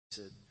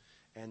it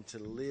and to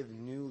live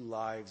new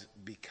lives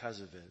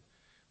because of it.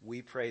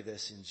 We pray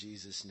this in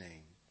Jesus'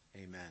 name.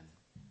 Amen.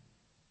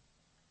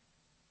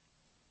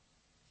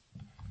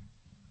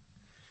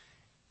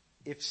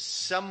 If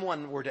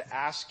someone were to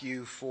ask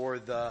you for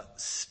the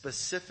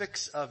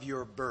specifics of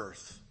your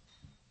birth,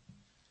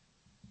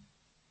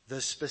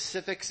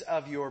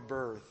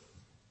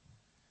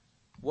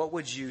 what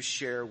would you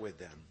share with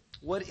them?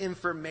 What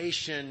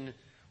information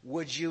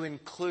would you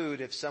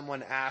include if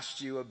someone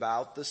asked you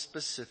about the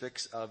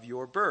specifics of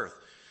your birth?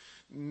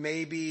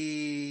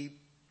 Maybe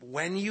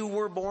when you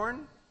were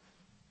born?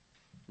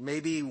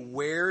 Maybe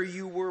where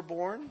you were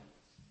born?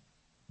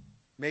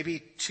 Maybe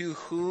to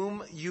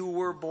whom you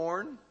were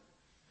born?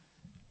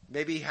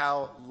 Maybe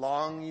how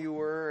long you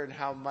were and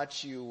how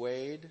much you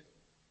weighed?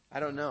 I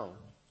don't know.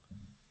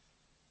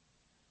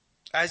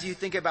 As you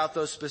think about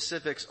those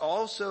specifics,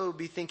 also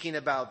be thinking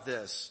about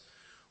this.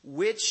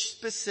 Which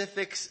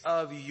specifics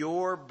of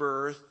your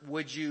birth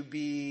would you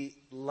be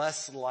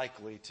less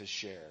likely to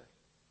share?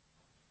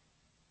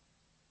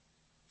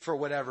 For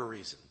whatever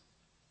reason.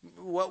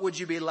 What would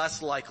you be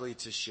less likely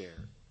to share?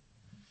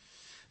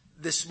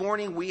 This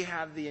morning we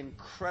have the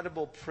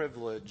incredible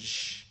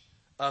privilege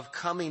of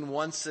coming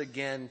once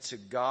again to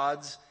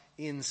God's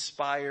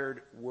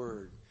inspired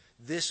word.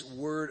 This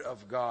word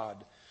of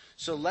God.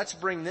 So let's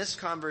bring this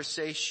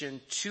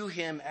conversation to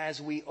him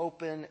as we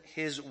open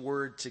his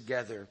word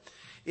together.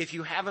 If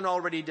you haven't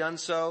already done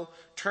so,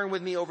 turn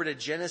with me over to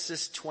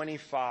Genesis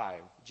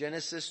 25.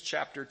 Genesis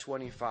chapter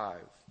 25.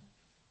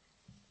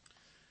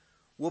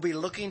 We'll be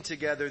looking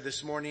together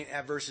this morning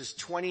at verses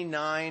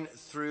 29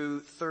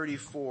 through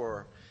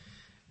 34.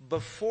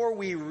 Before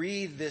we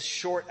read this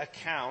short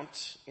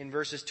account in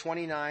verses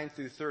 29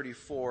 through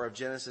 34 of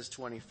Genesis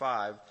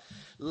 25,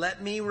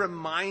 let me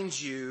remind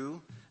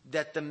you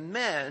that the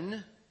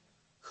men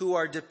who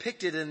are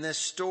depicted in this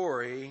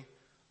story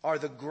are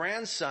the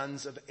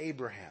grandsons of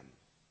Abraham.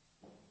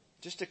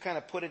 Just to kind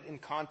of put it in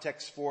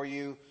context for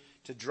you,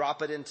 to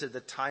drop it into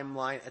the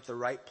timeline at the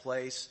right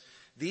place.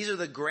 These are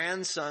the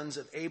grandsons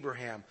of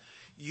Abraham.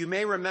 You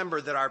may remember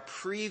that our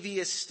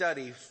previous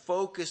study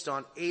focused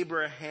on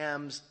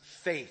Abraham's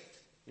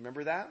faith. You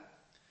remember that?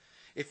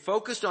 It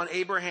focused on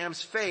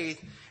Abraham's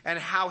faith and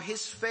how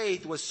his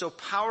faith was so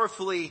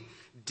powerfully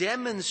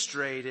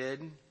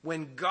demonstrated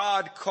when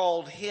God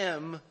called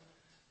him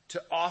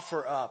to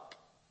offer up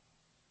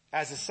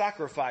as a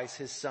sacrifice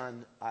his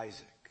son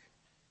Isaac.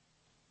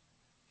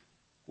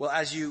 Well,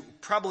 as you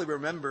probably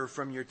remember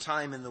from your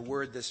time in the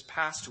Word this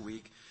past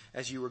week,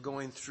 as you were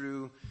going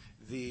through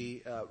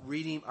the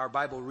our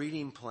Bible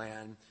reading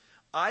plan,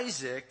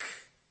 Isaac,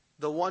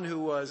 the one who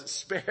was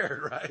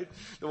spared, right?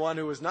 The one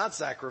who was not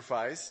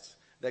sacrificed,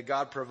 that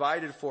God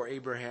provided for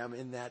Abraham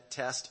in that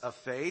test of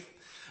faith,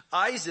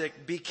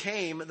 Isaac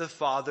became the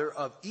father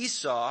of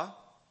Esau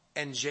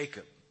and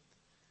Jacob.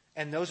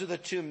 And those are the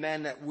two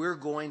men that we're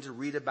going to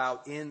read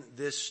about in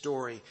this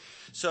story.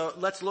 So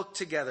let's look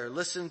together.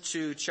 Listen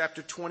to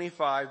chapter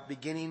 25,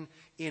 beginning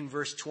in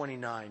verse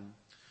 29.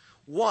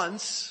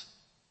 Once,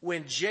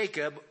 when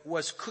Jacob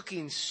was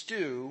cooking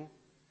stew,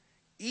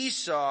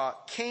 Esau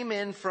came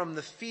in from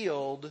the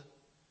field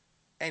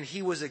and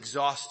he was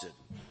exhausted.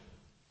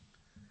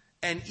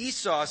 And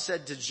Esau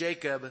said to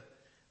Jacob,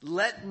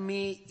 "Let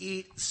me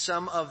eat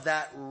some of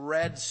that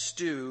red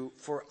stew,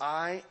 for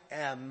I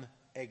am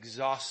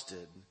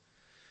exhausted."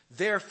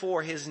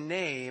 Therefore his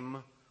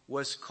name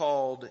was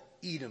called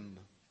Edom,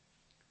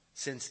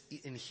 since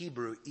in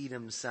Hebrew,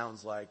 Edom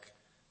sounds like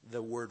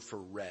the word for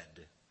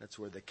red. That's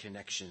where the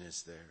connection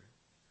is there.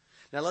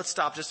 Now let's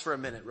stop just for a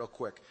minute real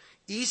quick.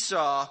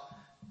 Esau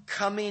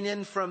coming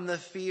in from the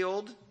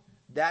field,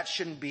 that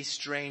shouldn't be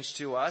strange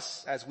to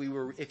us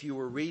if you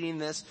were reading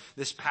this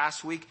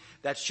past week,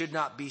 that should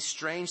not be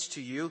strange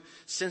to you,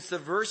 since the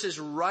verses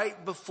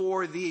right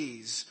before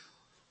these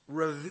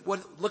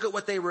look at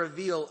what they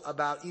reveal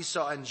about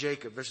Esau and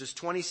Jacob, verses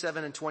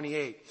 27 and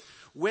 28.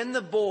 When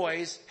the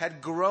boys had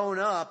grown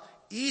up,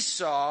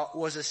 Esau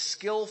was a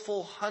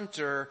skillful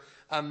hunter,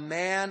 a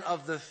man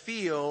of the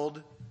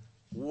field,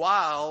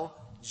 while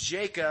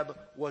Jacob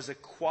was a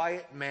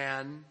quiet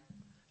man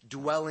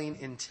dwelling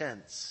in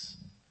tents.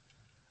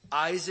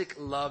 Isaac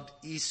loved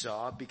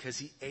Esau because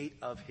he ate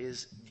of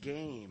his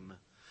game,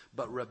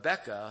 but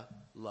Rebekah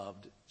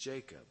loved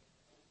Jacob.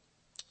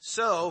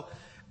 So,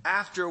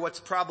 after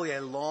what's probably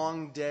a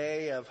long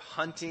day of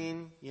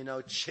hunting,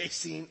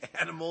 chasing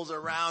animals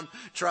around,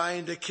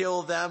 trying to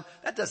kill them.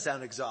 That does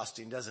sound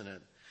exhausting, doesn't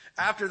it?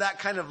 After that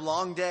kind of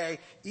long day,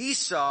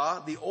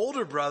 Esau, the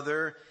older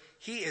brother,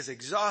 he is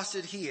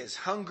exhausted, he is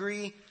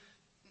hungry.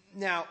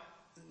 Now,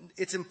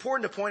 it's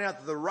important to point out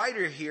that the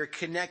writer here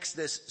connects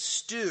this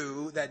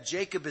stew that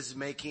Jacob is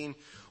making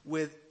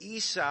with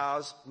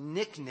Esau's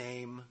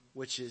nickname,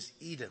 which is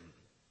Edom.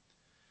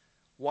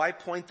 Why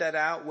point that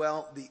out?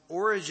 Well,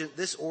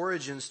 this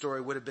origin story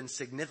would have been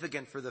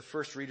significant for the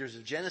first readers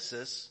of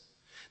Genesis,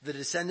 the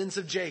descendants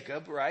of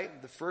Jacob,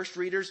 right? The first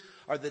readers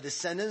are the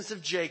descendants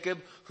of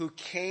Jacob who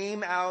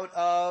came out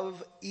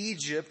of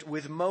Egypt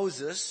with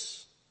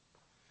Moses.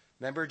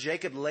 Remember,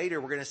 Jacob later,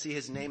 we're going to see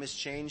his name is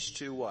changed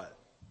to what?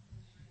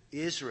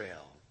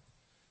 Israel.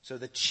 So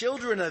the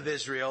children of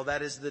Israel,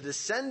 that is the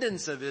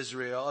descendants of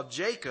Israel, of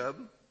Jacob,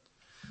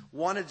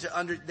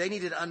 they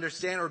needed to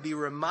understand or be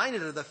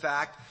reminded of the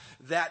fact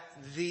that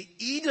the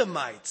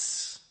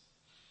Edomites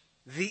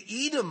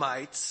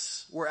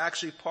were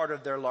actually part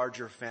of their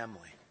larger family.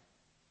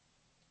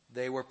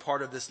 They were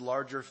part of this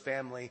larger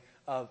family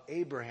of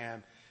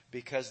Abraham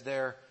because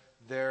their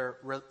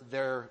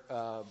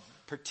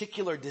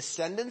particular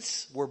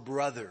descendants were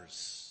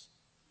brothers,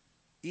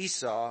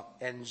 Esau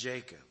and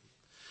Jacob.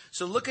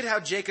 So look at how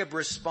Jacob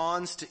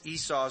responds to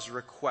Esau's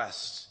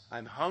request.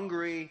 I'm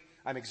hungry,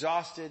 I'm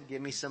exhausted,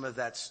 give me some of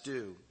that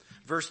stew.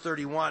 Verse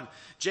 31,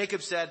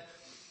 Jacob said,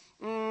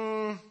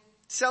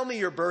 sell me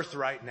your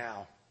birthright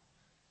now.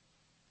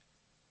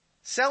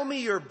 Sell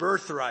me your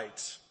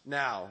birthright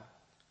now.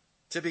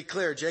 To be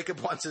clear, Jacob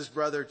wants his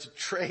brother to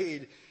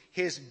trade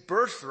his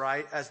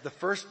birthright as the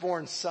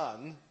firstborn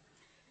son,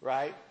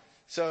 right?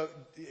 So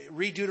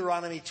read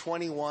Deuteronomy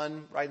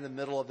 21, right in the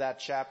middle of that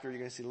chapter. You're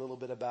going to see a little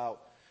bit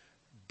about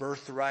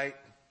birthright,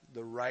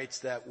 the rights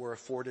that were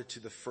afforded to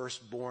the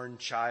firstborn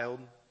child.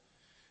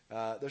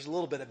 There's a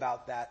little bit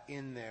about that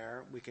in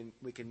there. We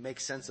can make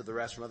sense of the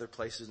rest from other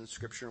places in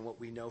Scripture and what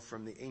we know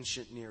from the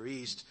ancient Near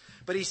East.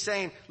 But he's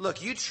saying,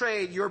 look, you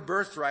trade your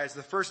birthright as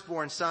the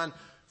firstborn son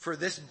for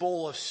this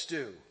bowl of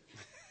stew.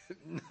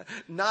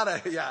 Not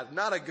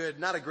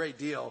a great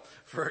deal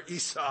for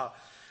Esau.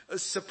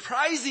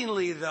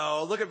 Surprisingly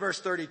though, look at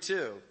verse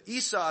 32.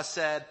 Esau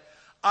said,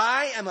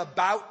 I am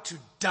about to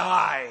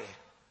die.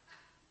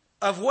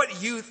 Of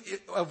what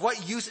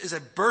use is a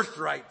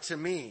birthright to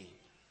me?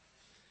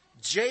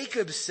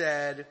 Jacob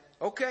said,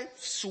 okay,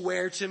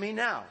 swear to me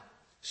now.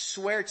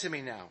 Swear to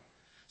me now.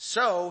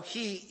 So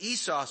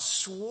Esau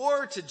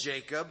swore to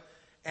Jacob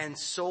and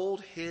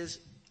sold his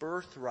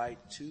birthright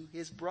to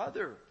his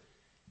brother.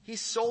 He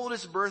sold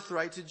his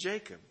birthright to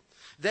Jacob.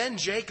 Then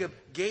Jacob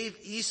gave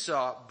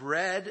Esau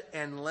bread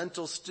and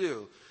lentil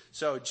stew.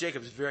 So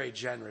Jacob's very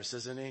generous,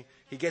 isn't he?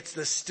 He gets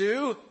the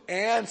stew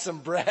and some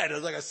bread.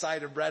 There's like a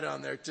side of bread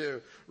on there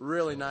too.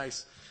 Really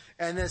nice.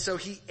 And then so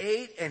he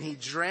ate and he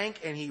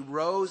drank and he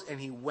rose and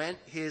he went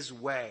his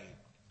way.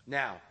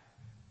 Now,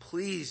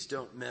 please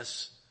don't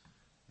miss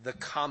the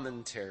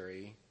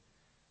commentary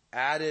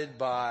added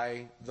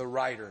by the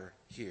writer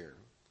here.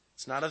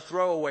 It's not a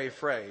throwaway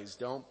phrase.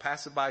 Don't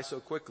pass it by so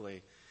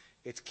quickly.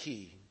 It's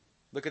key.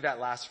 Look at that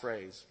last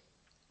phrase.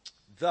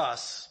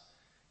 Thus,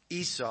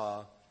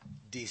 Esau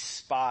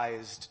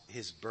despised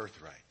his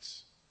birthright.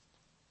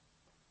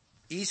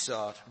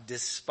 Esau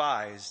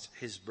despised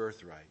his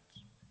birthright.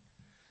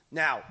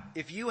 Now,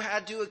 if you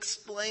had to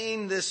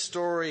explain this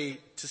story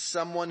to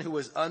someone who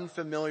was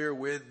unfamiliar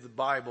with the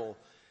Bible,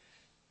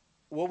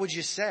 what would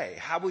you say?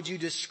 How would you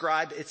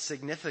describe its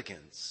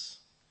significance?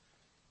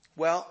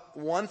 Well,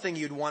 one thing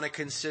you'd want to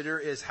consider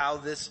is how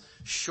this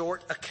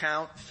short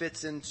account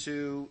fits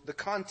into the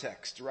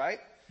context, right?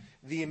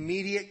 The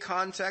immediate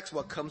context,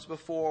 what comes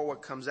before,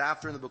 what comes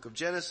after in the book of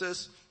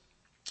Genesis,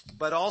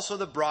 but also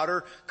the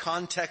broader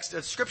context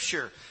of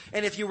Scripture.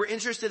 And if you were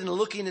interested in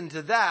looking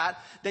into that,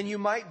 then you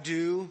might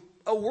do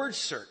a word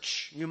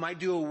search. You might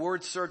do a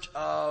word search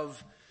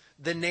of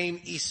the name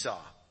Esau.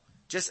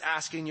 Just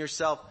asking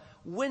yourself,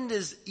 when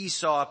does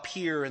Esau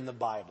appear in the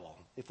Bible?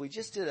 If we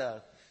just did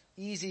a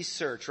easy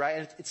search, right?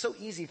 And it's so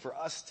easy for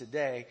us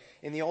today.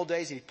 In the old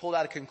days, if you pulled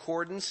out a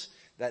concordance,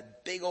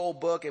 that big old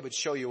book, it would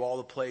show you all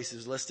the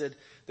places listed.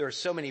 There are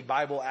so many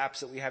Bible apps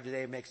that we have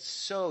today. It makes it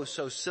so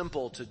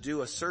simple to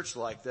do a search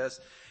like this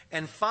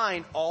and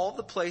find all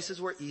the places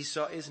where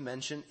Esau is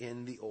mentioned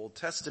in the Old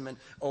Testament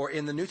or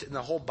in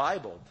the whole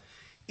Bible.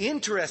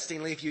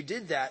 Interestingly, if you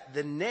did that,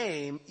 the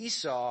name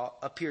Esau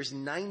appears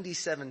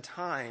 97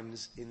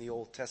 times in the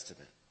Old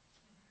Testament.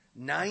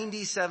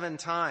 97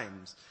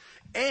 times.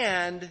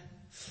 And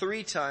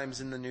 3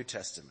 times in the New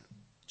Testament.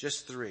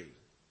 Just 3.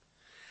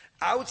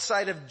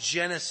 Outside of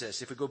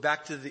Genesis, if we go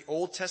back to the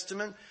Old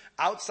Testament,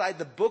 outside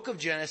the book of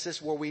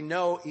Genesis where we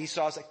know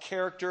Esau's a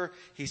character,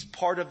 he's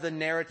part of the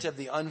narrative,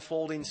 the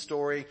unfolding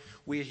story,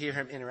 we hear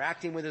him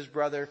interacting with his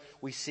brother,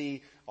 we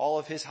see all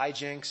of his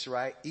hijinks,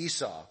 right?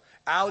 Esau.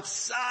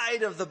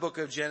 Outside of the book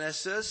of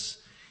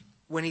Genesis,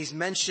 when he's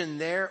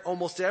mentioned there,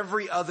 almost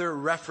every other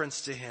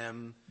reference to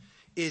him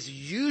is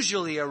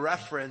usually a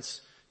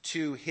reference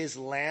to his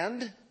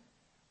land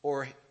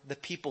or the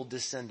people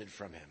descended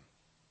from him.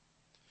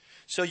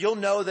 So you'll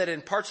know that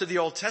in parts of the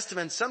Old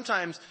Testament,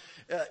 sometimes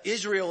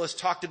Israel is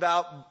talked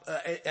about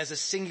as a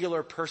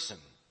singular person.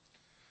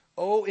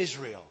 Oh,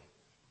 Israel.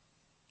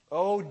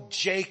 Oh,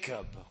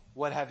 Jacob,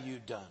 what have you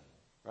done?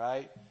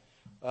 Right?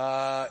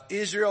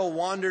 Israel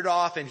wandered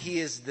off and he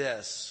is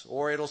this.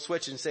 Or it'll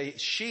switch and say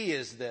she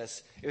is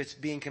this if it's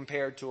being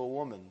compared to a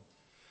woman.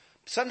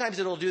 Sometimes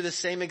it'll do the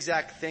same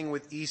exact thing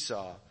with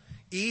Esau.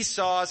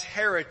 Esau's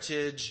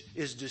heritage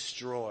is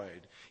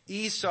destroyed.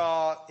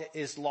 Esau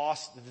is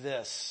lost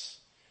this.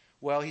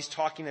 Well, he's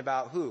talking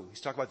about who?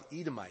 He's talking about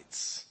the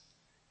Edomites.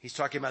 He's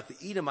talking about the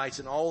Edomites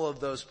in all of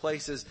those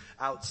places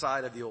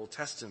outside of the Old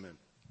Testament.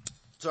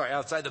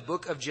 outside the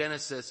book of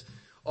Genesis,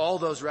 all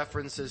those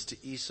references to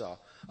Esau.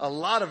 A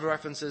lot of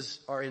references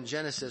are in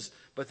Genesis,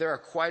 but there are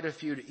quite a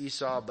few to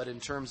Esau, but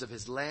in terms of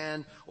his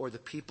land or the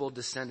people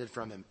descended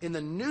from him. In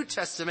the New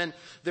Testament,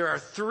 there are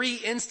 3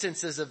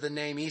 instances of the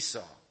name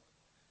Esau.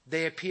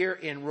 They appear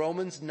in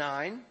Romans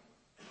 9,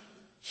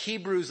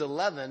 Hebrews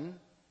 11,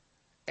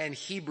 and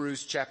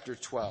Hebrews chapter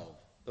 12.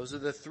 Those are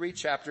the 3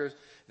 chapters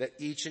that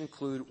each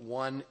include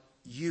one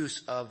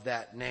use of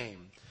that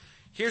name.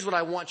 Here's what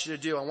I want you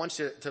to do. I want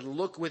you to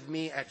look with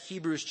me at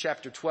Hebrews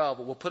chapter 12.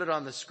 We'll put it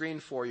on the screen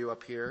for you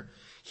up here.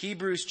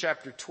 Hebrews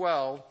chapter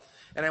 12.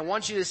 And I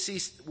want you to see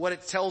what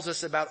it tells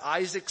us about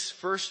Isaac's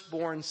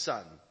firstborn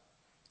son,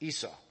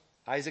 Esau.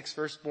 Isaac's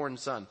firstborn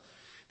son.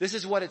 This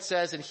is what it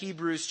says in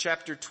Hebrews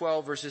chapter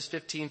 12, verses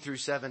 15 through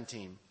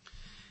 17.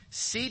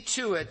 See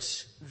to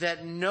it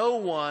that no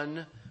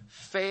one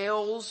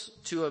fails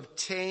to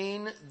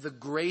obtain the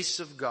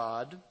grace of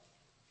God,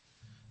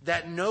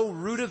 that no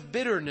root of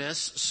bitterness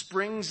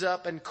springs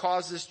up and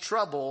causes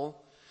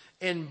trouble,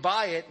 and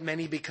by it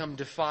many become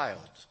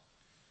defiled.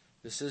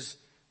 This is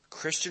a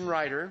Christian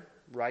writer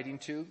writing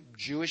to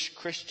Jewish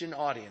Christian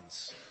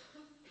audience.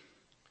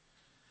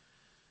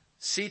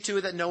 See to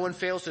it that no one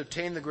fails to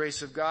obtain the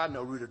grace of God,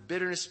 no root of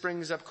bitterness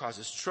springs up,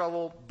 causes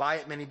trouble, by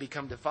it many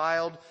become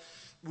defiled.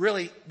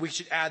 Really, we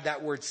should add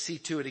that word see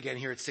to it again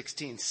here at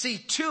 16. See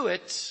to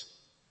it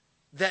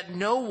that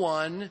no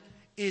one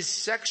is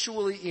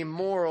sexually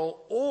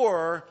immoral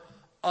or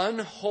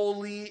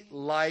unholy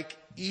like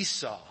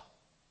Esau,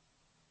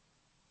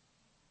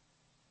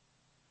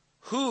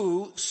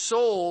 who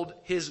sold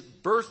his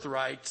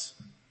birthright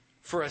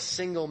for a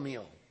single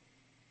meal.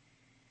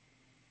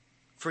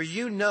 For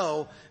you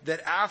know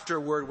that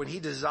afterward, when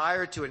he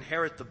desired to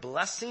inherit the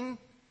blessing,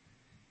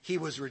 he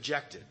was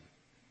rejected.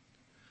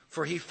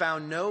 For he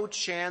found no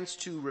chance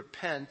to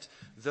repent,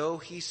 though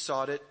he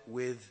sought it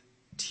with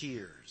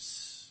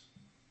tears.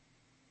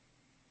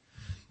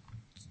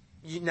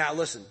 Now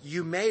listen,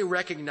 you may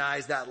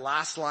recognize that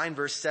last line,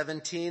 verse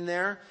 17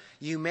 there.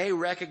 You may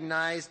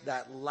recognize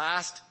that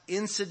last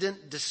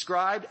incident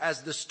described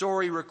as the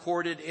story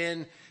recorded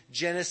in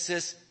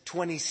Genesis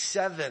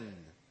 27.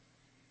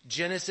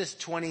 Genesis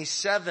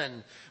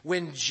 27,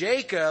 when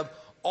Jacob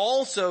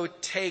also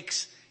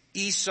takes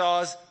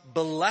Esau's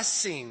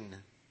blessing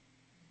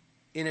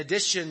in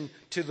addition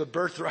to the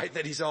birthright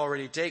that he's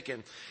already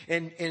taken.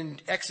 In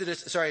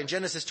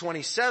Genesis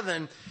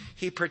 27,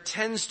 he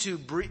pretends to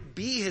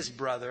be his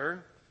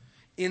brother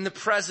in the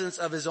presence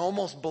of his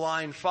almost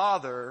blind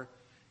father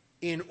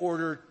in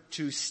order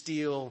to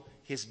steal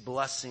his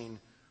blessing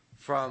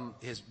from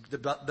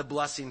the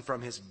blessing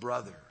from his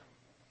brother.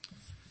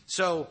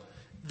 So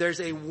there's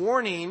a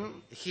warning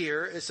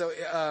here. So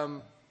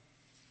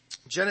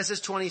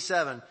Genesis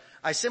 27.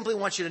 I simply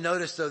want you to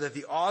notice, though, that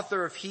the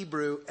author of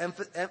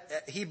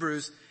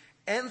Hebrews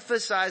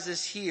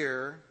emphasizes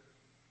here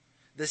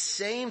the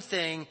same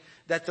thing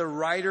that the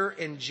writer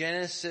in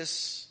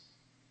Genesis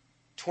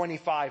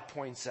 25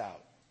 points out.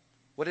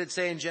 What did it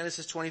say in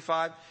Genesis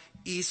 25?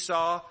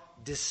 Esau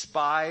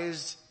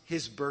despised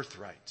his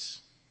birthright.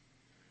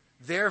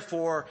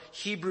 Therefore,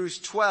 Hebrews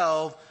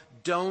 12,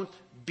 don't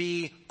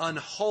be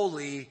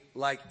unholy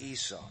like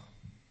Esau.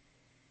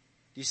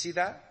 Do you see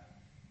that?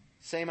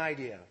 Same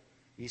idea.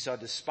 Esau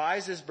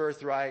despised his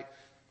birthright.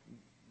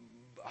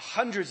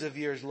 Hundreds of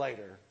years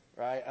later,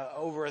 right?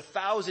 Over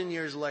 1,000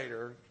 years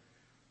later,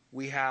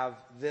 we have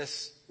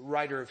this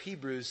writer of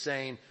Hebrews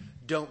saying,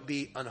 don't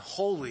be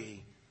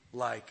unholy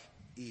like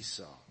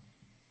Esau.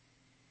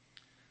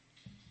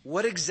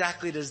 What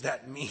exactly does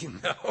that mean,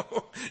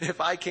 though?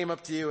 If I came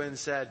up to you and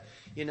said,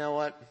 you know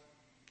what?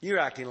 You're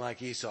acting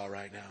like Esau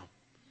right now.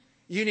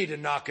 You need to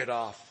knock it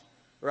off,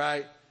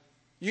 right?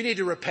 You need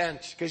to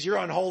repent because you're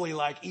unholy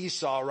like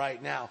Esau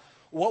right now.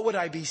 What would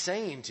I be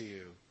saying to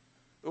you?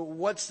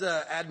 What's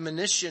the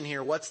admonition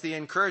here? What's the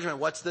encouragement?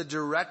 What's the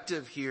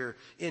directive here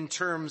in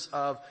terms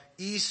of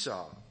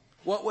Esau?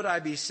 What would I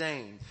be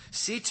saying?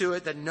 See to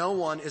it that no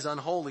one is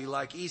unholy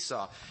like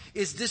Esau.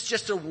 Is this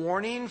just a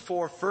warning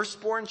for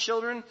firstborn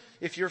children?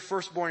 If you're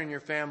firstborn in your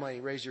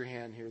family, raise your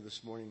hand here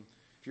this morning.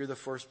 If you're the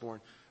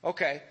firstborn.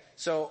 Okay,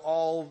 so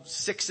all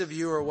 6 of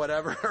you or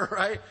whatever,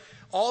 right?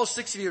 All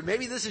 6 of you.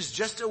 Maybe this is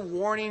just a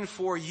warning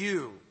for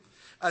you.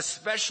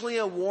 Especially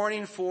a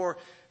warning for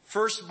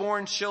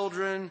firstborn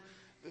children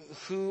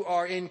who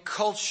are in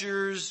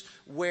cultures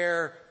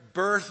where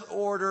birth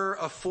order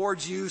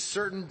affords you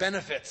certain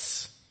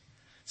benefits.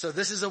 So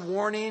this is a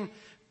warning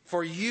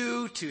for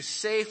you to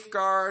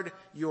safeguard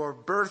your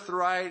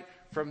birthright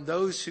from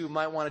those who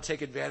might want to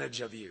take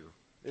advantage of you.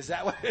 Is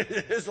that what it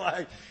is?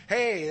 Like,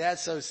 hey,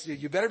 that's so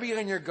stupid. You better be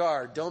on your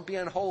guard. Don't be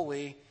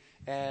unholy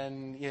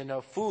and,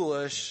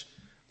 foolish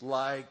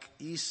like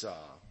Esau.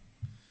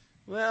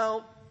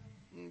 Well,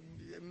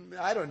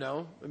 I don't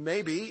know.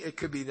 Maybe it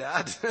could be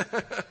that.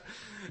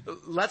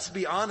 Let's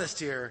be honest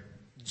here.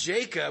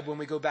 Jacob, when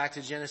we go back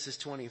to Genesis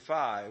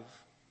 25,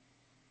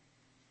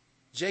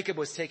 Jacob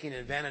was taking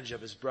advantage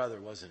of his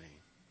brother, wasn't he?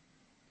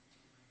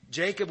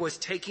 Jacob was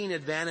taking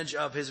advantage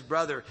of his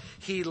brother.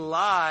 He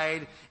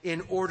lied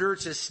in order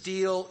to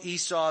steal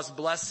Esau's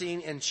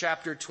blessing in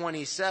chapter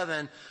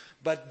 27.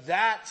 But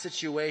that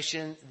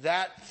situation,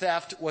 that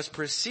theft, was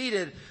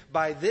preceded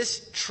by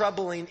this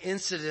troubling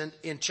incident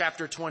in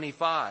chapter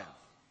 25.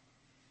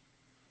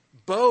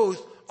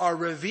 Both are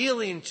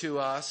revealing to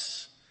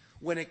us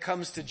when it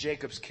comes to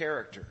Jacob's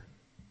character.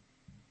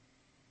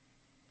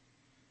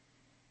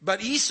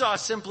 But Esau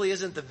simply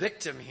isn't the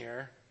victim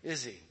here,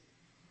 is he?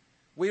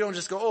 We don't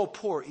just go, oh,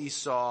 poor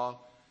Esau,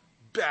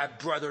 bad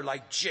brother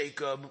like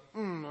Jacob.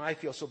 I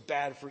feel so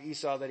bad for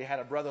Esau that he had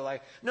a brother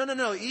like...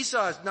 No.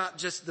 Esau is not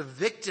just the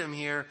victim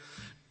here.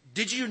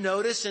 Did you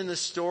notice in the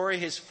story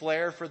his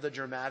flair for the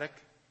dramatic?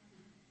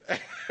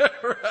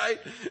 Right?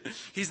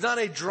 He's not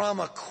a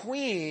drama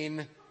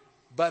queen,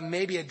 but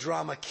maybe a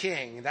drama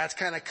king. That's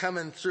kind of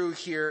coming through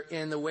here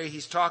in the way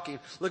he's talking.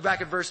 Look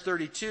back at verse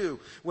 32.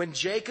 When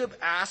Jacob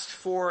asked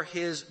for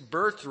his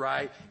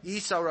birthright,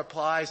 Esau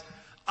replies,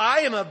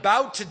 I am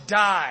about to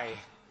die.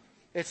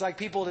 It's like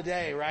people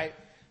today, right?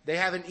 They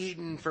haven't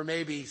eaten for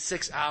maybe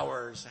 6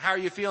 hours. How are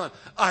you feeling?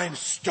 I'm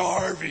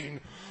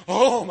starving.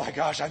 Oh my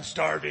gosh, I'm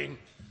starving.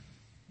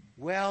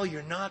 Well,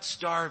 you're not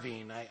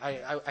starving.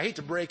 I hate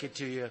to break it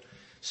to you.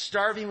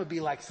 Starving would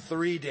be like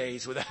 3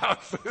 days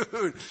without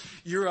food.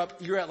 You're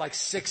at like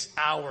 6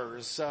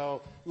 hours.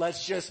 So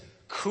let's just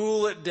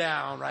cool it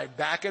down, right?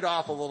 Back it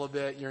off a little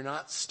bit. You're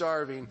not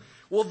starving.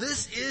 Well,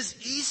 this is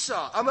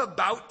Esau. I'm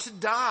about to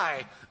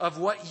die. Of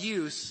what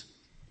use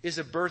is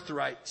a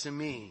birthright to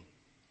me?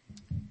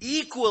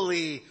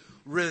 Equally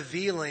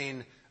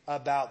revealing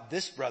about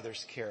this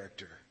brother's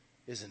character,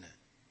 isn't it?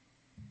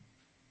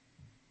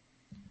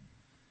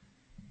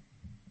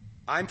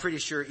 I'm pretty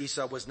sure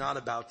Esau was not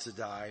about to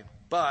die,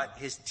 but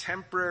his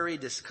temporary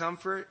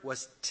discomfort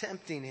was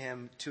tempting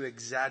him to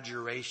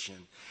exaggeration.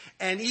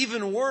 And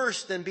even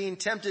worse than being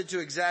tempted to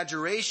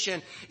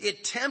exaggeration,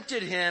 it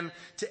tempted him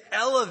to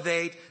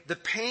elevate the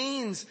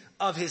pains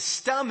of his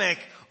stomach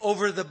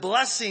over the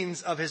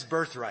blessings of his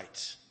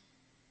birthright.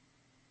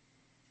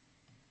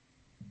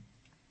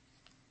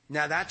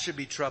 Now that should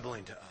be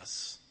troubling to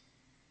us,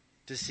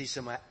 to see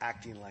someone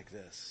acting like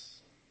this.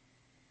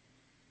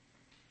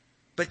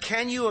 But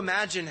can you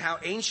imagine how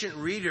ancient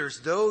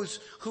readers, those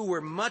who were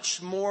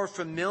much more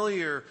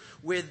familiar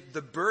with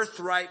the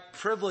birthright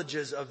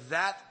privileges of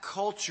that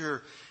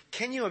culture,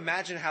 can you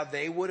imagine how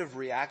they would have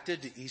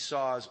reacted to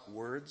Esau's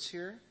words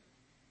here?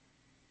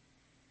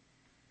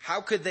 How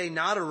could they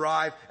not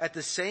arrive at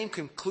the same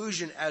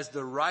conclusion as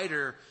the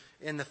writer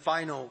in the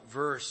final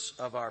verse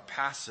of our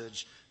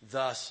passage?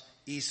 Thus,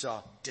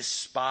 Esau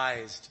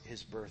despised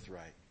his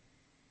birthright.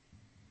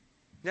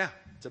 Yeah,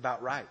 it's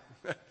about right.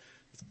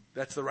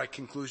 That's the right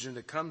conclusion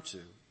to come to.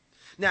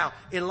 Now,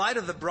 in light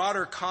of the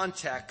broader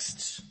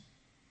context,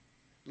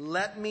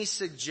 let me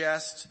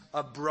suggest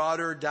a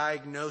broader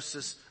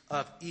diagnosis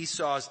of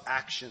Esau's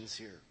actions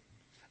here.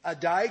 A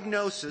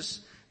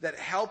diagnosis that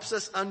helps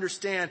us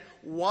understand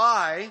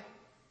why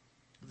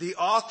the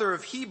author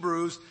of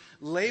Hebrews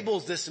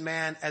labels this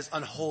man as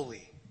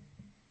unholy.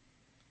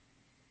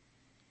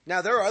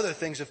 Now, there are other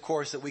things, of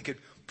course, that we could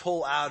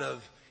pull out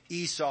of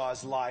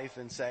Esau's life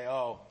and say,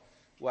 oh,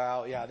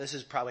 well, yeah, this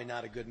is probably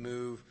not a good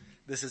move.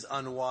 This is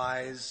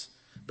unwise.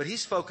 But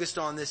he's focused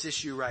on this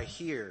issue right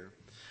here.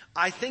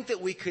 I think that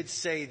we could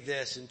say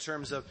this in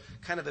terms of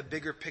kind of a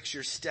bigger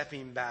picture,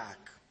 stepping back.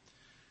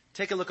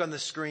 Take a look on the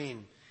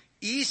screen.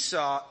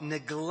 Esau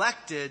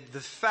neglected the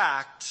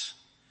fact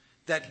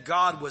that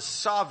God was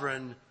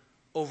sovereign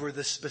over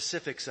the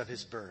specifics of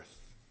his birth.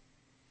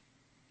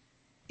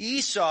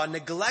 Esau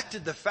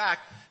neglected the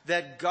fact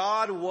that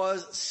God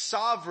was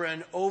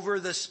sovereign over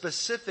the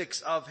specifics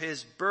of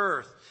his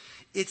birth.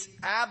 It's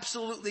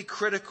absolutely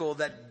critical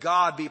that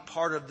God be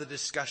part of the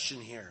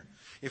discussion here.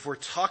 If we're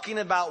talking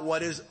about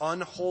what is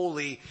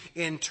unholy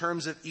in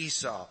terms of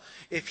Esau,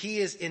 if he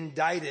is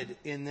indicted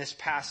in this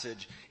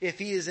passage, if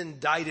he is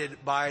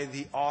indicted by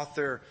the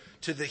author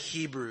to the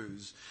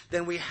Hebrews,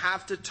 then we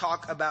have to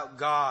talk about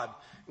God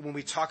when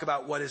we talk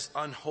about what is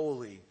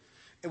unholy.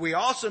 And we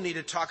also need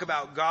to talk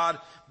about God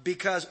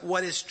because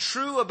what is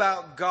true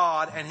about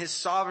God and his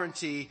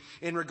sovereignty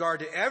in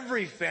regard to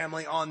every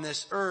family on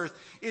this earth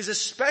is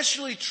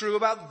especially true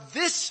about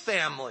this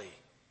family.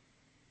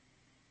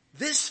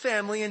 This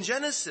family in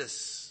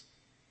Genesis.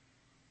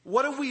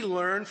 What have we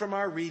learned from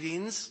our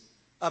readings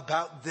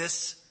about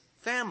this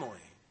family?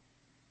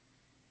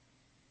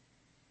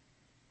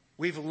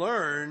 We've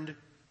learned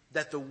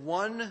that the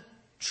one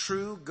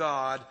true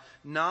God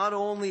not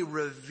only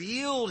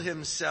revealed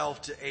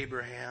himself to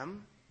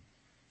Abraham,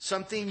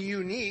 something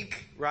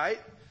unique, right?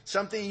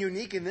 Something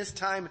unique in this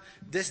time,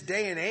 this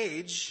day and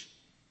age.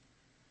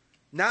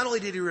 Not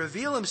only did he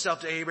reveal himself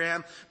to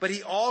Abraham, but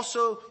he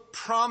also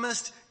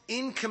promised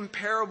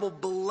incomparable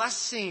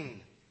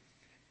blessing,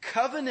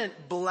 covenant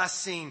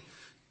blessing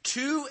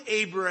to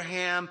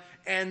Abraham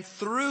and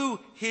through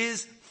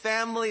his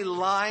family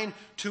line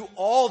to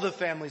all the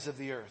families of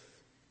the earth.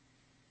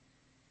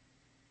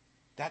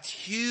 That's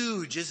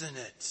huge, isn't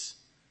it?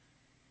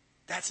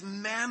 That's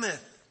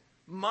mammoth,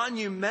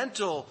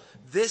 monumental,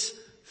 this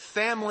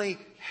family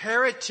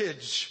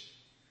heritage,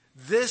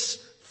 this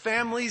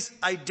family's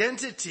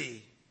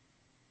identity.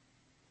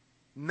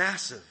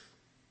 Massive.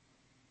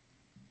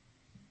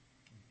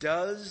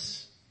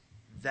 Does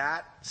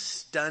that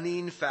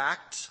stunning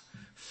fact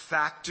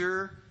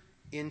factor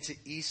into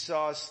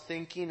Esau's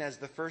thinking as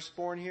the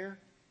firstborn here?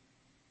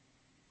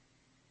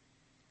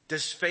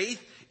 Does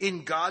faith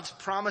in God's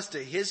promise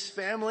to his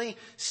family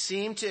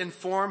seem to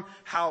inform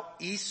how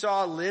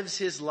Esau lives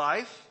his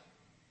life?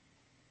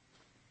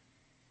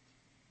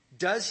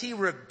 Does he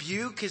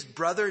rebuke his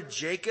brother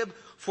Jacob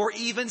for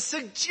even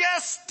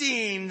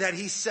suggesting that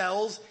he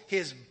sells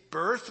his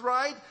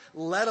birthright,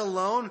 let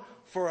alone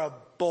for a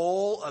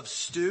bowl of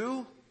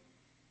stew?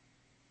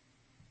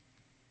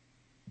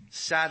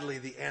 Sadly,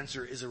 the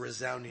answer is a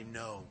resounding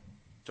no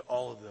to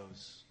all of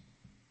those.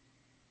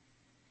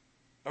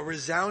 A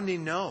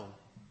resounding no.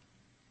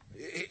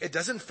 It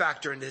doesn't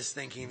factor into his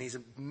thinking, these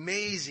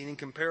amazing,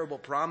 incomparable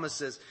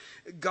promises.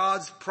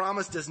 God's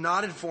promise does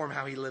not inform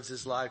how he lives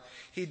his life.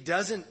 He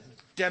doesn't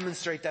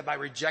demonstrate that by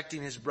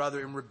rejecting his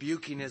brother and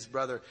rebuking his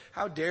brother.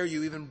 How dare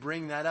you even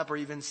bring that up or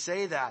even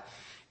say that?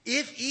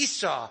 If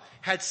Esau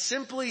had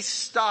simply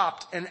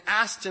stopped and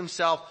asked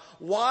himself,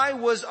 why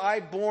was I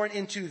born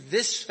into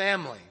this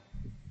family?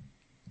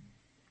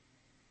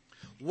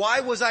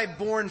 Why was I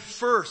born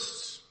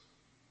first?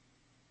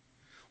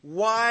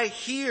 Why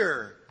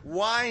here?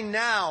 Why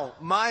now?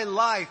 My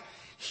life.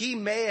 He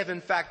may have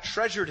in fact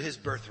treasured his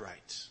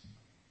birthright.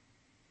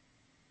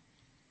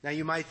 Now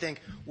you might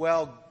think,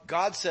 well,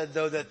 God said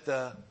though that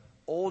the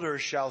older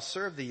shall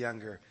serve the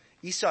younger.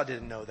 Esau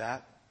didn't know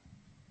that.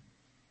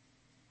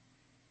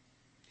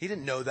 He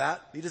didn't know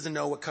that. He doesn't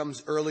know what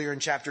comes earlier in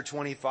chapter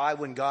 25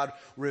 when God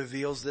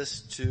reveals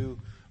this to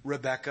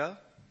Rebekah.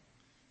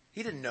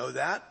 He didn't know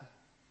that.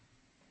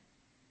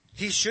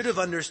 He should have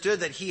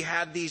understood that he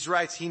had these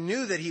rights. He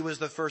knew that he was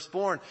the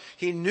firstborn.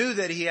 He knew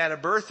that he had a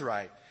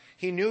birthright.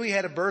 He knew he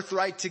had a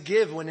birthright to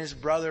give when his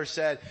brother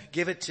said,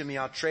 give it to me,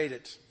 I'll trade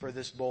it for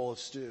this bowl of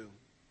stew.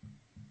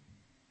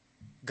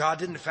 God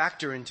didn't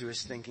factor into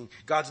his thinking.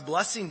 God's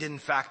blessing didn't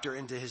factor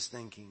into his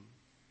thinking.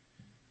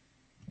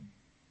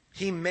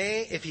 He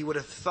may, if he would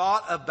have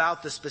thought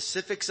about the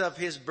specifics of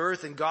his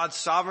birth and God's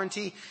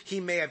sovereignty,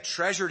 he may have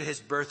treasured his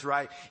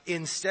birthright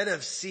instead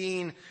of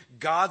seeing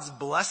God's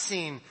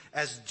blessing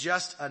as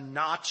just a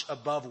notch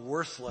above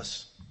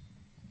worthless.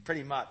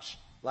 Pretty much.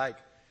 Like,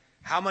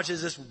 how much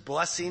is this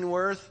blessing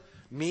worth?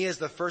 Me as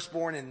the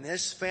firstborn in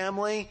this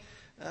family?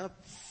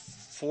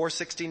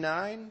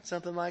 $4.69,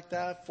 something like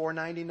that.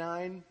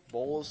 $4.99,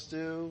 bowl of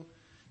stew.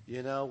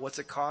 You know, what's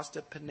it cost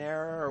at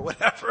Panera or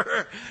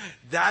whatever?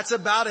 That's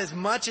about as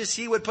much as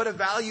he would put a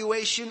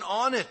valuation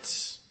on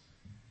it.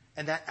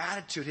 And that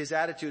attitude, his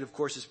attitude, of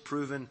course, is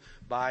proven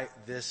by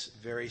this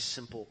very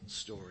simple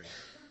story.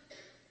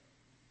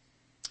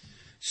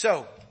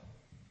 So,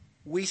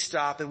 we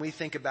stop and we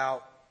think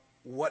about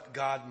what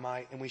God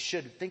might, and we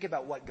should think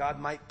about what God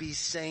might be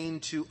saying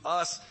to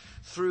us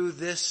through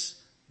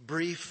this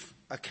brief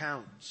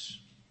account.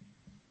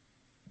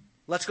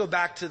 Let's go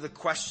back to the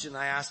question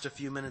I asked a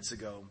few minutes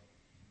ago.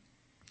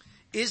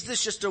 Is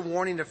this just a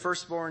warning to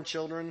firstborn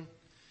children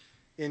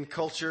in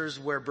cultures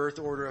where birth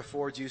order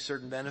affords you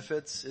certain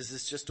benefits? Is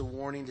this just a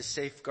warning to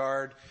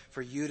safeguard,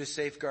 for you to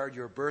safeguard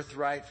your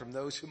birthright from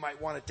those who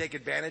might want to take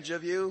advantage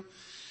of you?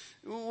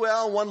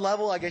 Well, one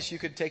level, I guess you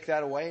could take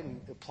that away and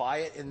apply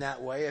it in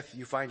that way if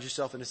you find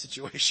yourself in a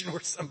situation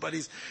where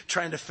somebody's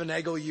trying to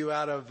finagle you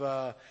out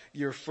of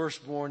your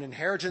firstborn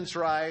inheritance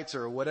rights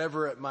or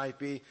whatever it might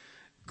be.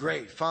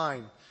 Great,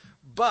 fine.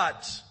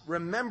 But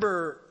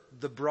remember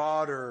the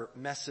broader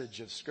message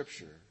of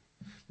Scripture.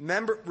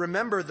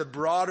 Remember the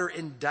broader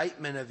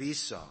indictment of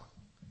Esau.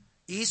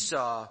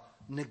 Esau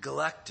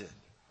neglected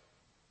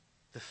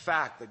the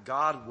fact that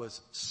God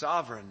was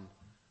sovereign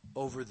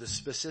over the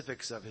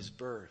specifics of his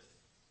birth.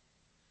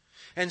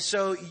 And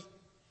so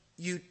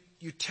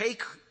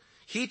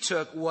he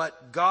took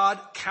what God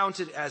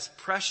counted as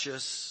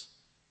precious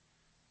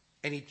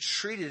and he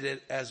treated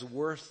it as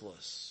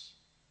worthless.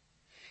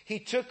 He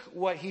took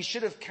what he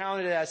should have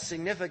counted as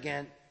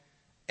significant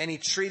and he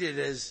treated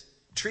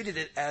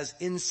it as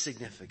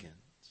insignificant.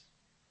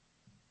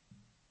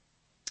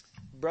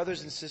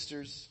 Brothers and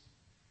sisters,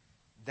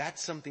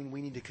 that's something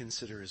we need to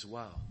consider as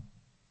well.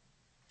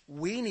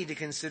 We need to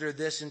consider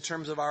this in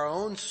terms of our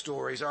own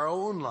stories, our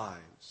own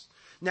lives.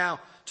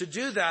 Now, to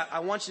do that, I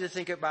want you to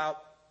think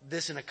about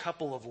this in a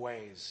couple of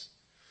ways.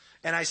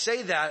 And I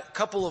say that a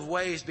couple of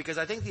ways because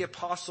I think the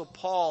Apostle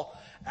Paul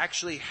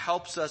actually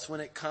helps us when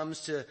it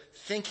comes to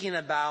thinking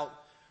about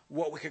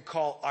what we could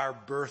call our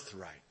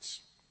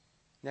birthrights.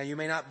 Now, you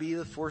may not be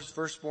the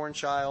firstborn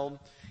child.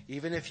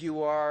 Even if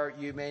you are,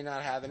 you may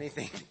not have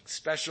anything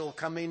special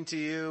coming to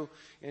you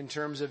in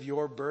terms of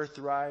your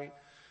birthright.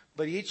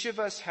 But each of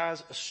us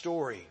has a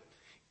story.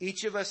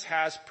 Each of us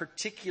has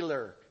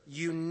particular,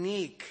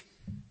 unique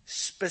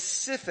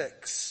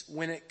specifics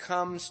when it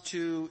comes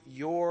to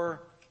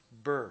your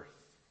birth.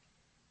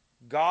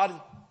 God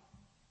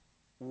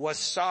was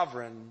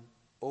sovereign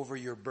over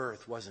your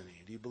birth, wasn't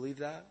he? Do you believe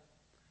that?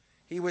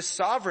 He was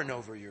sovereign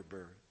over your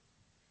birth.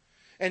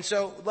 And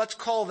so let's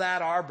call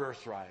that our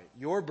birthright,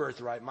 your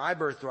birthright, my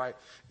birthright,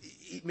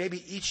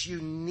 maybe each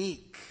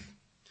unique.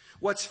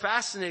 What's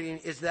fascinating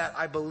is that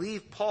I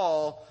believe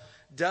Paul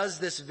does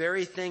this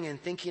very thing in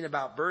thinking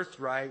about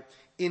birthright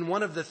in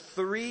one of the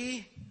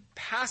 3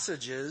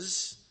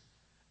 passages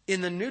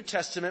in the New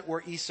Testament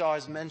where Esau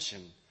is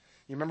mentioned.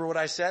 You remember what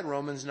I said?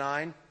 Romans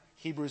 9,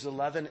 Hebrews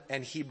 11,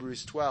 and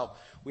Hebrews 12.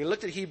 We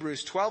looked at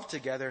Hebrews 12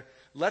 together.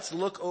 Let's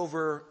look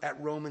over at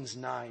Romans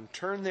 9.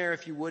 Turn there,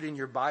 if you would, in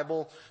your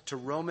Bible to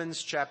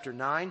Romans chapter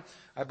 9.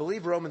 I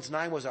believe Romans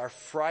 9 was our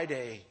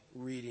Friday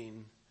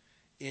reading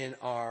in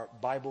our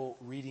Bible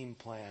reading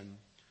plan.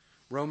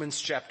 Romans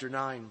chapter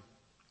 9.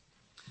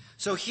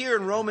 So here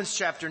in Romans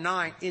chapter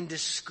 9, in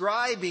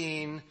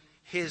describing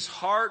his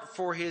heart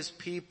for his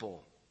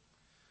people,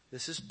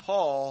 this is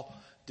Paul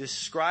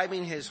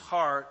describing his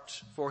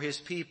heart for his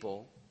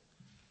people.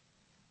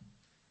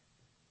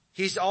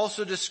 He's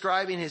also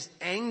describing his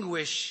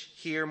anguish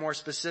here, more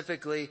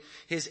specifically,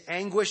 his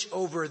anguish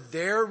over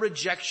their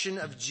rejection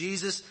of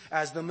Jesus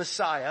as the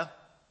Messiah.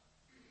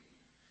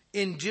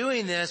 In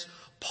doing this,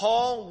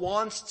 Paul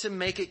wants to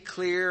make it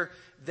clear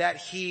that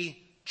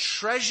he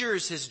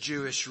treasures his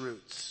Jewish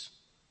roots.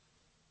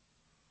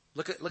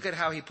 Look at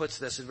how he puts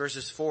this in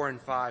verses 4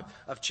 and 5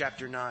 of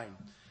chapter 9.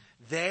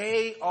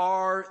 They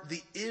are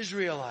the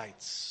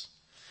Israelites,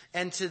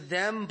 and to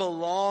them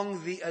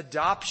belong the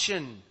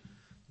adoption,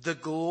 the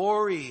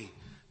glory,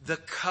 the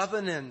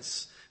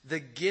covenants, the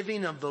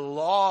giving of the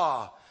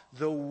law,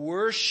 the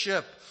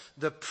worship,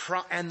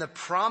 and the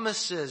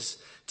promises.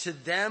 To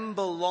them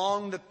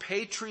belong the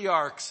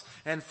patriarchs,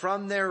 and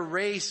from their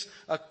race,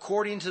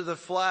 according to the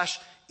flesh,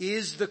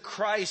 is the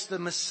Christ, the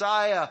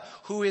Messiah,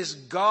 who is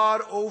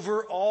God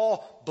over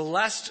all,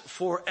 blessed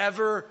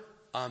forever.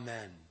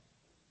 Amen.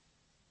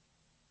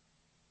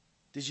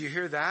 Did you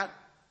hear that?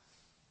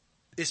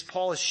 Is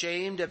Paul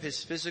ashamed of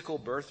his physical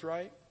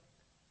birthright?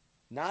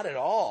 Not at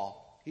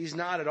all. He's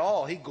not at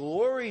all. He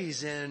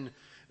glories in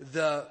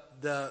the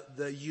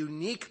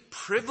unique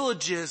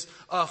privileges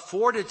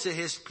afforded to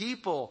his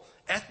people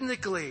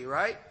ethnically,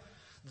 right?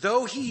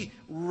 Though he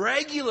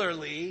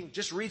regularly,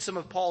 just read some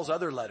of Paul's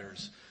other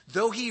letters,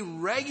 though he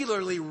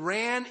regularly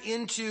ran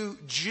into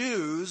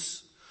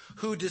Jews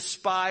who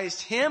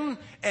despised him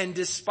and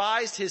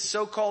despised his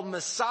so-called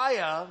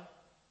Messiah,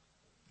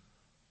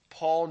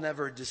 Paul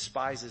never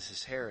despises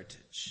his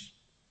heritage.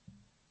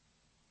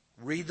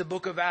 Read the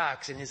book of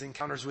Acts and his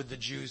encounters with the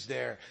Jews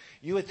there.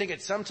 You would think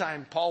at some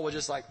time Paul was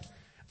just like,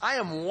 I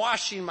am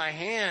washing my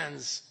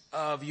hands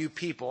of you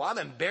people. I'm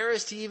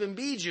embarrassed to even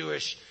be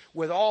Jewish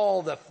with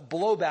all the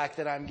blowback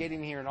that I'm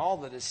getting here and all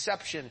the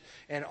deception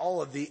and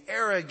all of the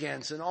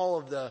arrogance and all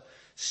of the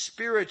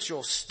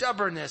spiritual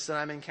stubbornness that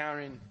I'm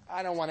encountering.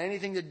 I don't want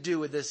anything to do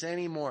with this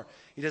anymore.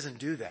 He doesn't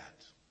do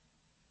that.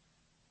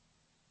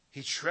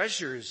 He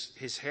treasures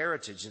his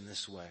heritage in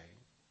this way.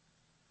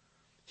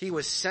 He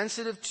was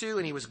sensitive to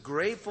and he was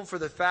grateful for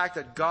the fact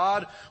that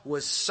God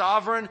was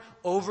sovereign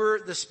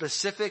over the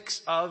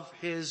specifics of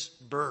his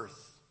birth.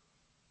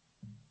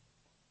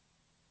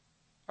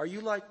 Are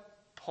you like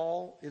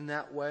Paul in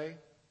that way?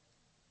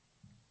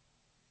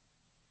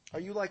 Are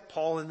you like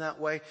Paul in that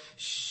way?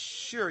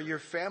 Sure, your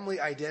family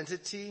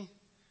identity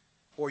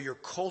or your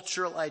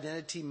cultural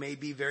identity may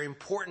be very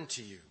important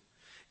to you.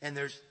 And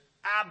there's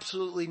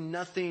absolutely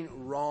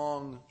nothing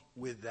wrong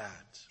with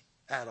that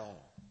at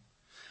all.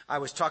 I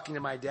was talking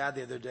to my dad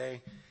the other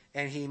day,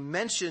 and he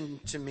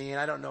mentioned to me, and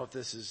I don't know if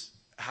this is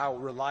how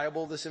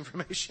reliable this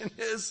information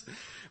is,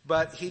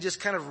 but he just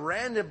kind of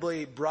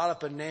randomly brought up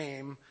the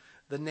name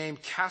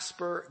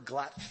Caspar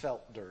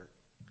Glattfelder.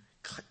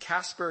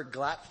 Caspar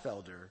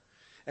Glattfelder.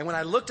 And when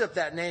I looked up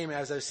that name,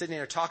 as I was sitting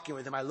there talking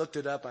with him, I looked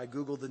it up, I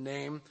Googled the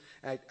name,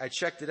 and I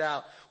checked it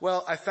out.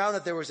 Well, I found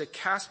that there was a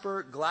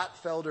Caspar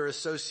Glattfelder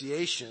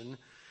Association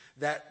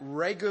that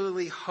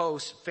regularly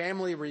hosts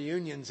family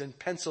reunions in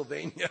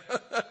Pennsylvania.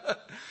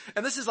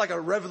 And this is like a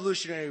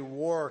Revolutionary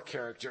War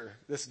character,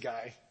 this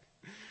guy.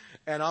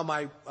 And on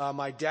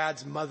my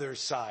dad's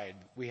mother's side,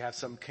 we have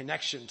some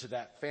connection to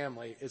that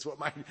family, is what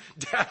my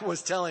dad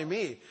was telling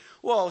me.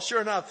 Well,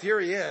 sure enough, here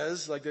he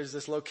is. Like there's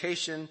this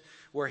location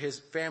where his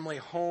family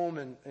home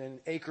and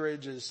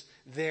acreage is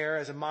there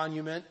as a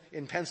monument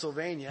in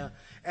Pennsylvania.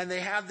 And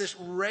they have this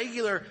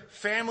regular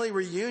family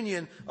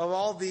reunion of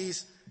all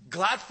these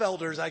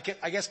Glattfelders,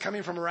 I guess,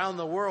 coming from around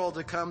the world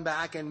to come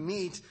back and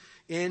meet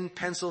in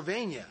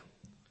Pennsylvania.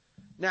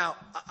 Now,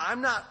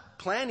 I'm not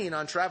planning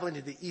on traveling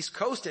to the East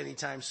Coast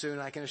anytime soon,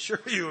 I can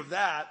assure you of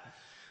that.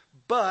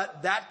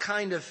 But that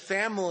kind of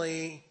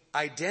family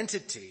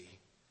identity,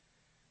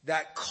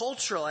 that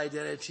cultural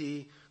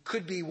identity,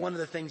 could be one of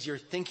the things you're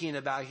thinking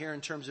about here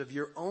in terms of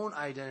your own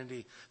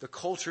identity, the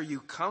culture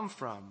you come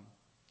from.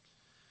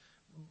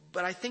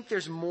 But I think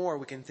there's more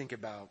we can think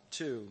about,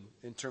 too,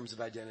 in terms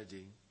of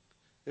identity.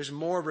 There's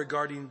more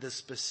regarding the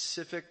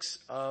specifics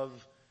of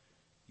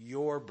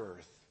your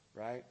birth,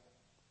 right?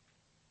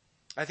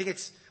 I think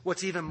it's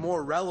what's even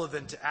more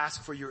relevant to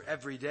ask for your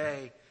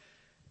everyday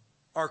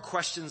are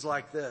questions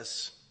like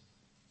this.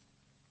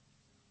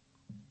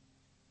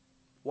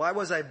 Why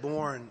was I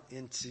born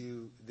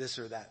into this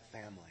or that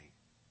family?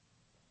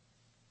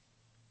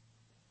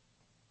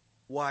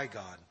 Why,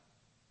 God?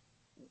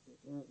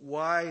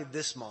 Why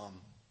this mom?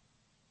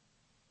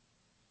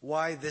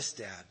 Why this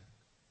dad?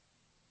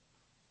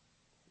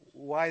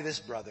 Why this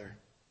brother?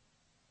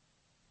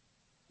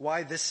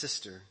 Why this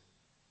sister?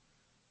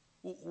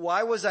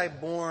 Why was I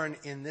born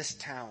in this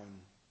town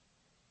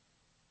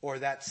or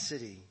that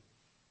city?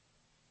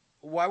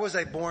 Why was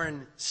I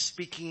born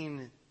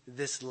speaking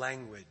this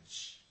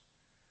language?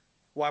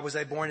 Why was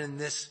I born in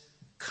this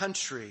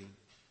country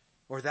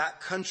or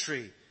that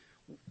country?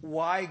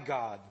 Why,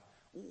 God?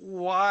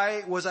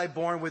 Why was I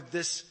born with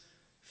this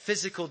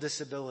physical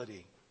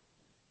disability?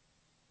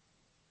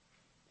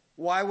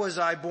 Why was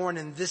I born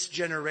in this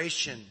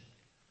generation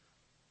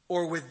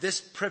or with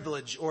this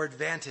privilege or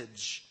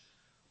advantage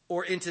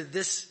or into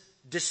this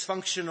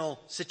dysfunctional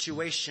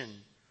situation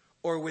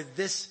or with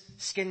this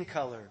skin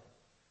color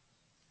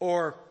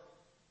or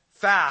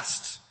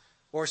fast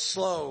or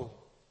slow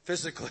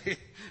physically,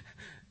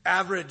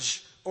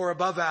 average or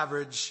above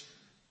average,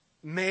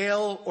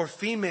 male or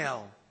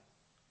female?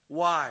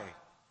 Why?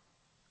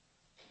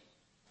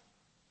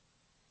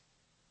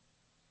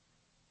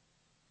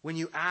 When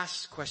you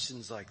ask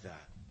questions like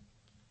that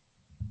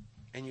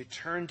and you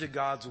turn to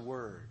God's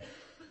word,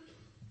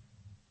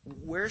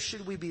 where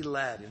should we be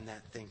led in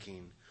that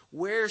thinking?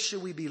 Where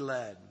should we be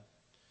led?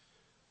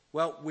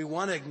 Well, we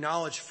want to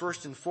acknowledge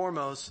first and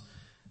foremost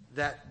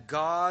that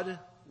God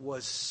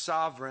was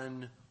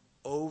sovereign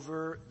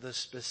over the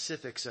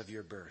specifics of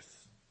your birth.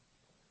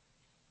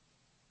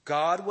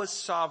 God was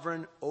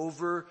sovereign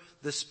over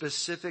the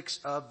specifics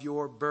of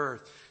your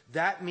birth.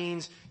 That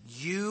means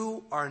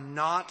you are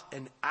not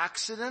an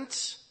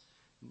accident.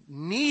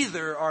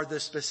 Neither are the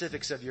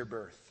specifics of your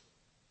birth.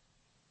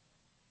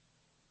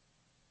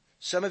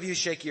 Some of you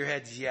shake your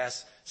heads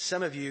yes.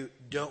 Some of you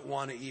don't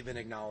want to even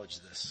acknowledge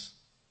this.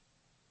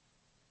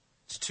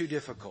 It's too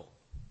difficult.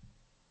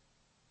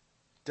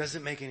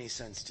 Doesn't make any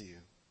sense to you.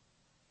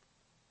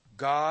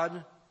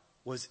 God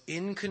was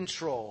in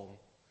control.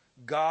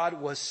 God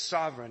was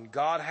sovereign.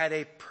 God had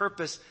a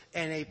purpose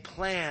and a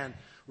plan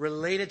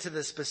related to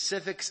the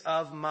specifics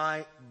of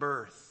my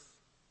birth.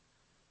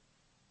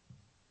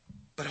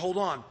 But hold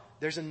on.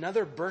 There's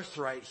another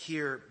birthright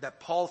here that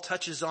Paul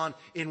touches on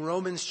in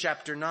Romans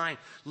chapter 9.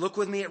 Look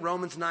with me at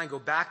Romans 9. Go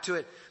back to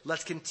it.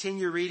 Let's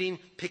continue reading,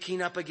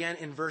 picking up again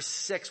in verse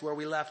 6 where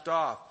we left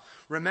off.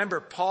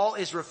 Remember, Paul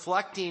is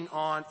reflecting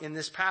on, in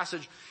this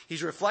passage,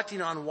 he's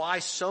reflecting on why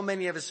so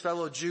many of his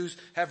fellow Jews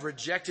have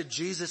rejected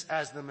Jesus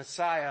as the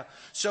Messiah.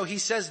 So he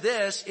says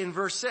this in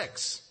verse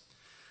 6.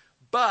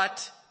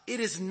 But it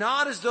is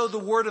not as though the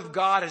word of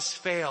God has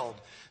failed.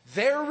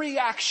 Their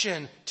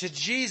reaction to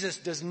Jesus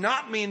does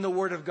not mean the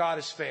word of God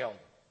has failed.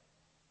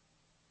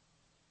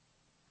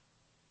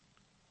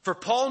 For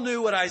Paul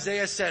knew what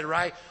Isaiah said,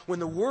 right? When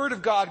the word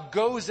of God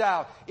goes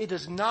out, it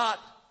does not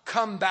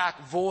come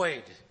back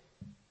void.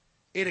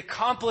 It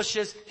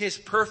accomplishes his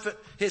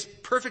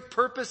perfect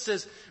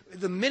purposes.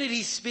 The minute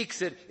he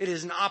speaks it, it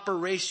is an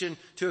operation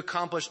to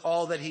accomplish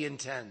all that he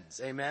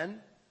intends. Amen?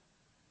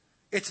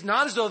 It's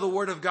not as though the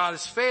word of God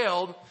has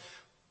failed.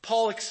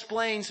 Paul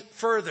explains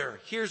further.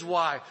 Here's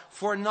why.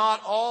 For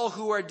not all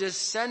who are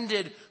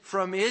descended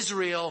from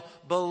Israel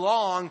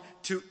belong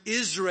to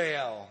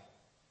Israel.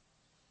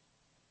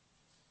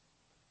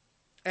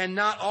 And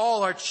not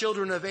all are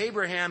children of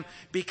Abraham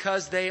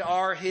because they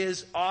are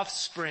his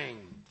offspring.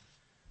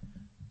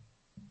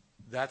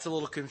 That's a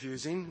little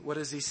confusing. What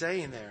is he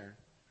saying there?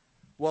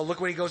 Well, look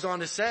what he goes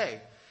on to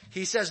say.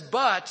 He says,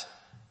 but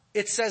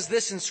it says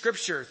this in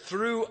Scripture,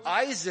 through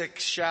Isaac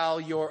shall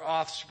your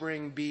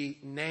offspring be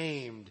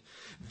named.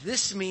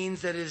 This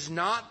means that it is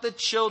not the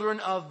children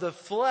of the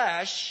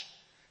flesh,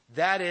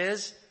 that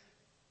is,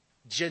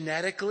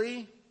 genetic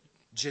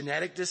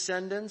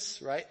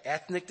descendants, right?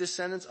 Ethnic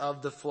descendants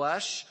of the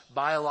flesh,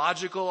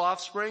 biological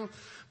offspring,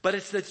 but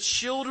it's the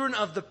children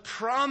of the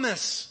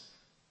promise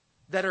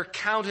that are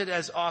counted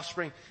as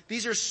offspring.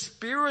 These are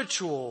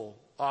spiritual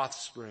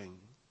offspring.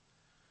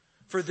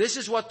 For this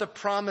is what the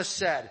promise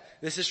said.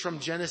 This is from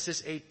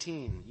Genesis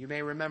 18. You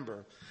may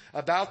remember.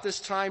 About this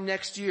time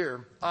next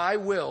year, I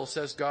will,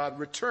 says God,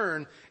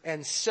 return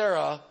and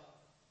Sarah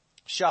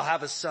shall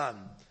have a son.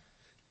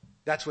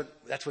 That's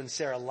when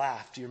Sarah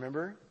laughed. Do you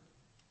remember?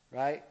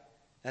 Right?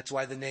 That's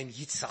why the name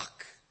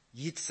Yitzhak.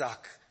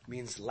 Yitzhak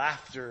means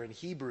laughter in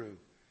Hebrew.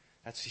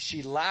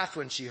 She laughed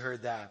when she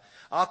heard that.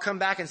 I'll come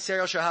back and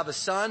Sarah shall have a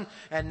son.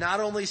 And not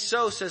only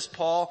so, says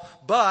Paul,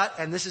 but,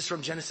 and this is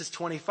from Genesis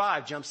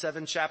 25, jump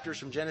 7 chapters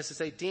from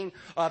Genesis 18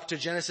 up to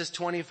Genesis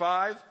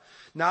 25.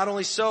 Not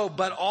only so,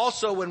 but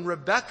also when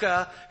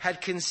Rebekah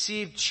had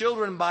conceived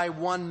children by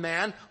one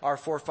man, our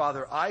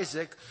forefather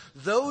Isaac,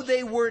 though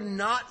they were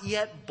not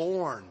yet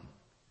born,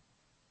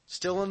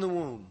 still in the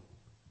womb,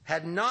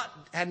 had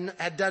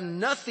done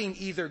nothing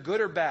either good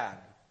or bad.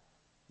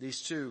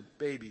 These two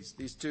babies,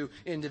 these two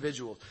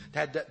individuals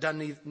had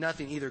done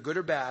nothing either good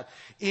or bad,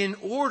 in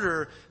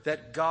order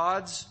that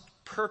God's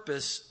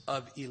purpose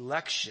of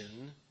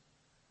election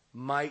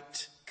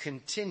might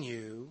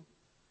continue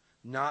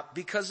not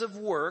because of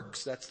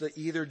works, that's the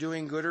either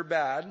doing good or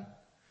bad,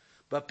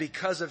 but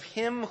because of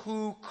him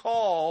who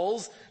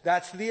calls,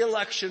 that's the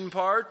election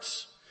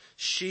part.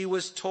 She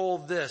was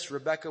told this,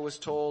 Rebekah was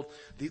told,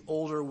 the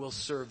older will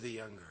serve the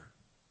younger.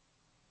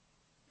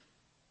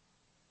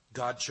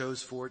 God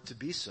chose for it to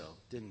be so,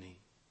 didn't he?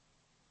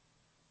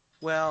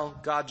 Well,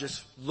 God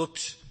just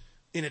looked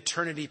in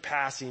eternity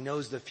past. He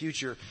knows the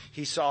future.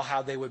 He saw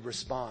how they would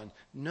respond.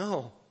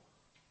 No,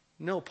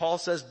 Paul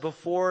says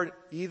before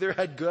either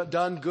had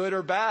done good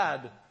or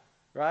bad,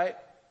 right?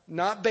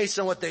 Not based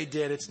on what they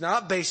did. It's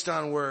not based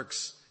on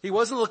works. He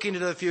wasn't looking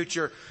into the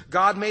future.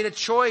 God made a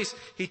choice.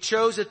 He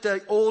chose that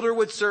the older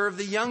would serve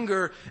the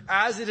younger,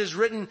 as it is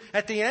written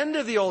at the end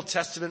of the Old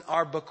Testament,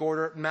 our book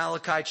order,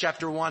 Malachi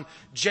chapter 1.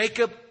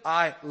 Jacob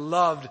I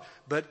loved,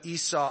 but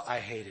Esau I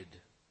hated.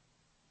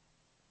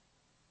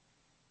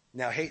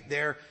 Now hate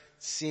there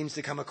seems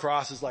to come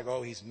across as like,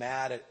 oh, he's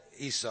mad at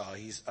Esau.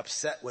 He's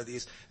upset with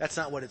Esau. That's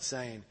not what it's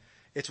saying.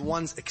 It's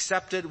one's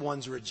accepted,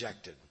 one's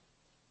rejected.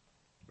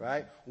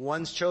 Right?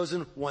 One's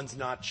chosen, one's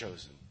not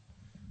chosen.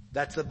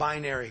 That's the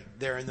binary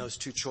there in those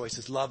two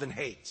choices, love and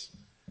hate.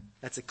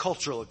 That's a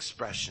cultural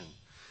expression.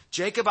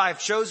 Jacob I have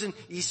chosen,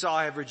 Esau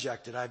I have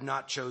rejected. I have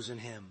not chosen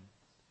him.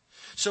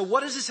 So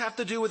what does this have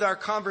to do with our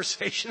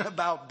conversation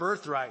about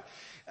birthright?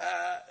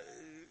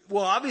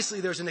 Well,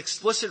 obviously there's an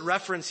explicit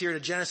reference here to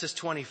Genesis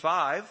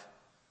 25.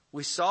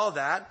 We saw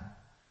that,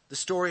 the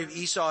story of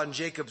Esau and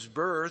Jacob's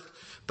birth.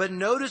 But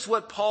notice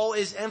what Paul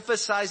is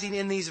emphasizing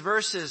in these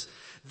verses.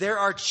 There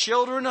are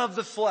children of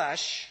the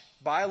flesh,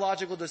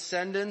 biological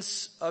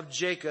descendants of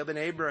Jacob and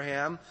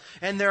Abraham,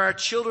 and there are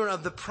children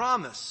of the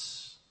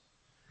promise.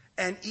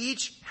 And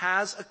each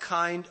has a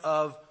kind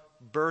of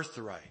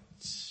birthright.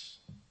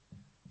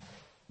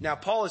 Now,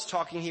 Paul is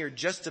talking here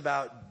just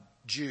about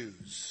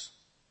Jews.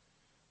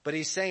 But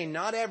he's saying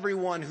not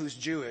everyone who's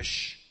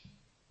Jewish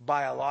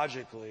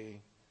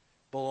biologically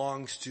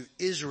belongs to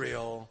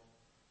Israel,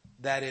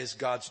 that is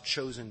God's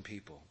chosen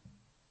people.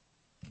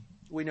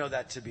 We know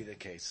that to be the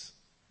case.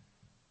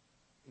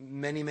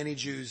 Many, many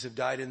Jews have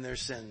died in their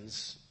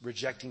sins,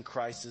 rejecting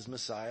Christ as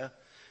Messiah.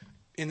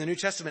 In the New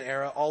Testament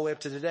era, all the way up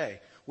to today.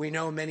 We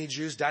know many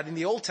Jews died in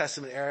the Old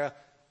Testament era,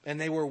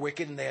 and they were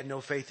wicked and they had no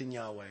faith in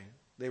Yahweh.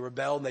 They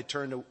rebelled and they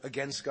turned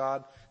against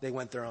God. They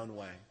went their own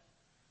way.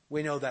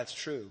 We know that's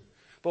true.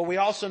 But we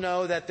also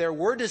know that there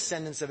were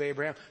descendants of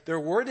Abraham, there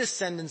were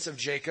descendants of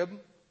Jacob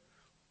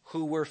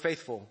who were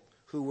faithful,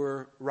 who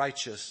were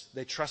righteous.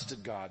 They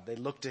trusted God. They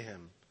looked to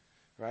him.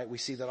 Right? We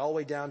see that all the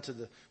way down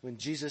to when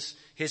Jesus,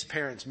 his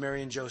parents,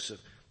 Mary and Joseph,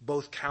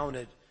 both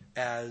counted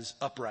as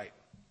upright.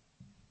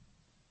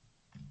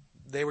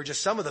 They were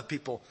just some of the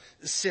people.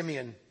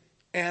 Simeon,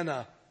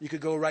 Anna, you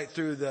could go right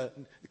through the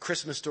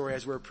Christmas story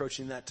as we're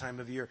approaching that time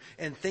of year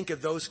and think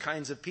of those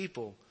kinds of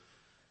people.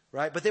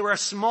 Right? But they were a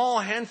small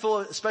handful,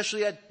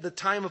 especially in the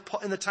time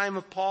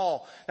of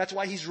Paul. That's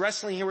why he's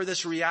wrestling here with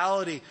this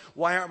reality.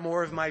 Why aren't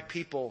more of my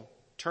people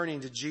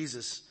turning to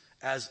Jesus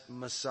as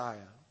Messiah?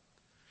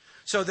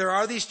 So there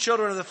are these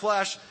children of the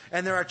flesh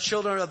and there are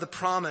children of the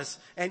promise,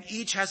 and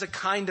each has a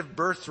kind of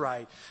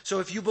birthright. So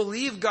if you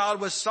believe God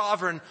was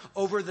sovereign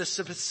over the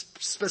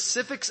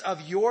specifics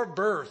of your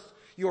birth,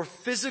 your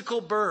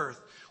physical birth,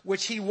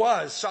 which he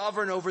was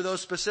sovereign over those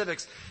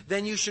specifics,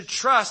 then you should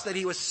trust that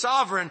he was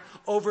sovereign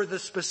over the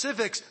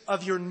specifics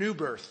of your new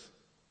birth.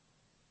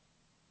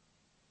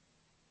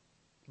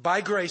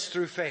 By grace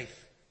through faith.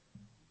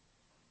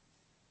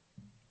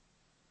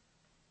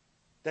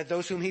 That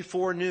those whom he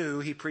foreknew,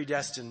 he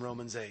predestined,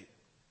 Romans 8.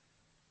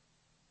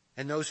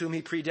 And those whom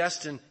he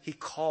predestined, he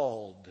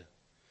called.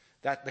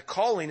 That the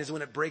calling is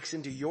when it breaks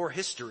into your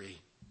history.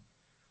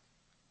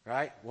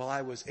 Right? Well,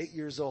 I was 8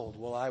 years old.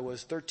 Well, I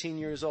was 13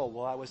 years old.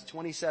 Well, I was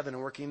 27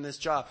 and working this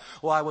job.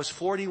 Well, I was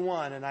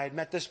 41 and I had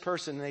met this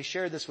person and they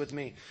shared this with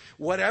me.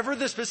 Whatever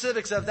the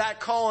specifics of that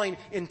calling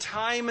in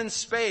time and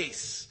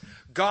space,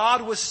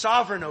 God was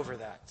sovereign over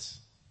that.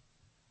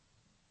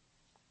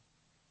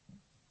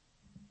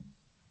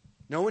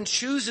 No one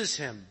chooses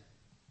him.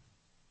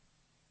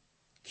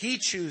 He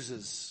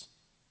chooses.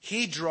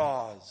 He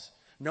draws.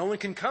 No one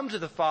can come to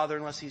the Father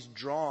unless he's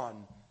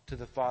drawn to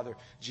the Father,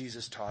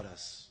 Jesus taught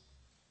us.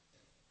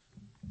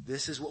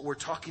 This is what we're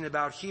talking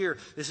about here.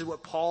 This is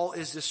what Paul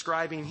is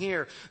describing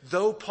here.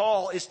 Though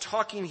Paul is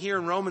talking here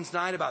in Romans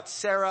 9 about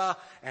Sarah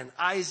and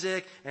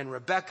Isaac and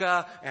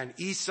Rebekah and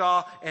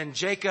Esau and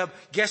Jacob,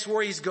 guess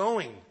where he's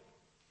going?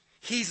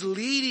 He's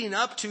leading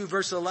up to,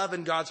 verse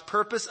 11, God's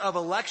purpose of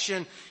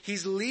election.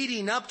 He's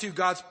leading up to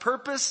God's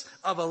purpose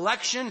of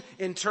election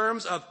in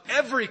terms of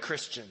every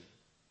Christian.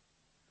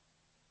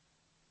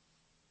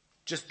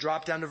 Just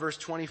drop down to verse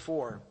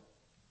 24.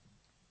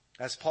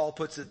 As Paul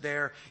puts it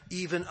there,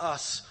 even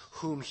us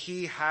whom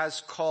he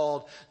has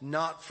called,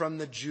 not from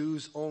the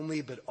Jews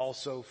only, but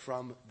also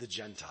from the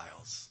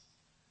Gentiles.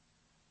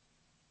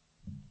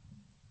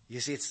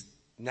 You see,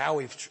 now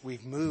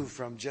we've moved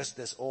from just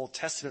this Old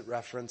Testament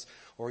reference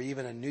or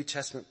even a New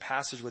Testament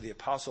passage with the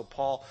Apostle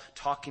Paul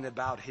talking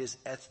about his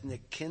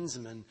ethnic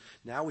kinsmen.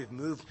 Now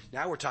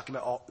we're talking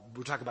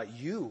about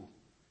you.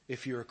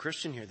 if you're a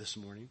Christian here this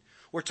morning.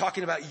 We're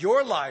talking about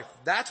your life.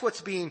 That's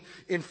what's being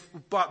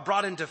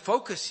brought into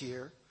focus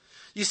here.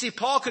 You see,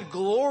 Paul could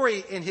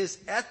glory in his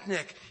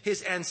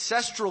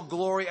ancestral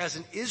glory as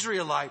an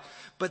Israelite,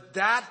 but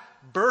that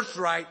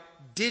birthright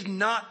did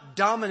not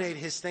dominate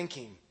his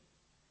thinking.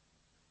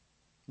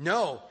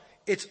 No,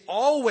 it's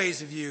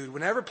always viewed,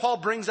 whenever Paul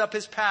brings up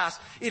his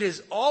past, it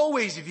is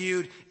always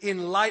viewed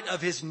in light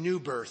of his new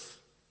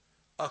birth,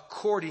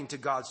 according to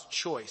God's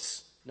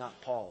choice, not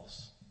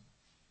Paul's.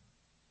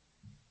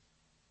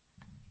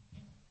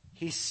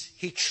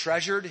 He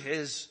treasured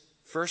his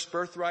first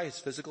birthright, his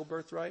physical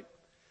birthright,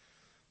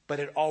 but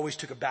it always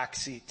took a back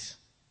seat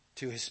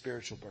to his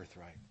spiritual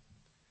birthright.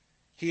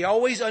 He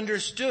always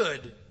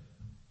understood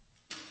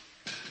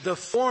the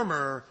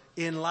former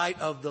in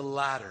light of the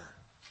latter.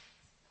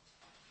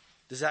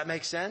 Does that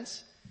make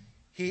sense?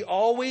 He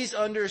always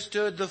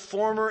understood the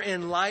former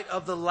in light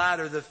of the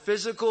latter, the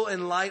physical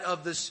in light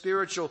of the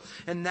spiritual,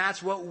 and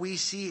that's what we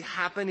see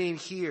happening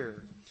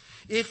here.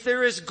 If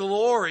there is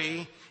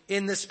glory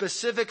in the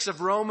specifics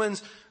of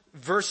Romans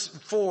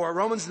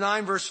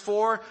 9 verse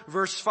 4,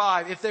 verse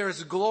 5, if there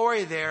is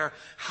glory there,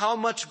 how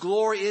much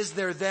glory is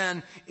there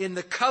then in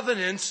the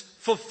covenants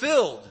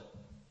fulfilled?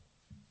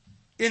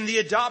 In the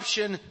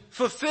adoption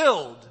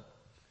fulfilled?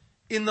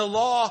 In the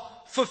law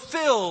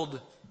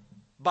fulfilled?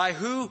 By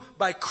who?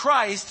 By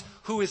Christ,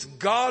 who is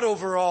God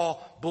over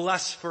all,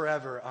 blessed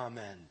forever.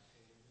 Amen.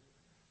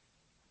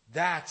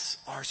 That's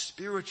our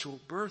spiritual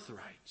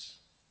birthright.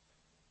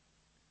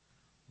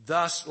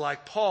 Thus,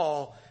 like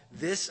Paul,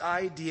 this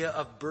idea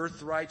of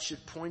birthright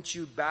should point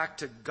you back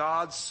to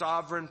God's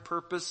sovereign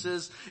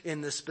purposes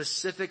in the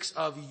specifics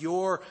of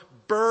your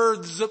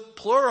births,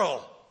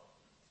 plural.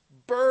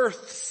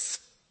 Births.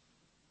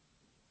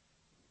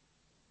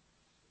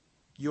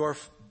 Your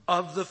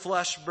of the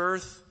flesh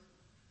birth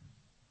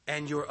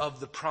and your of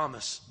the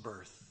promise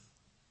birth.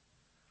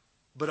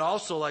 But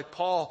also, like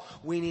Paul,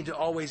 we need to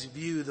always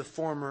view the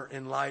former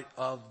in light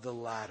of the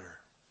latter.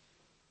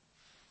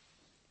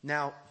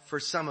 Now, for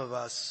some of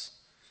us,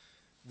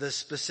 the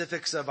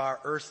specifics of our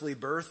earthly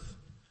birth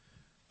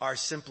are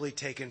simply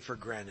taken for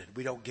granted.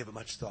 We don't give it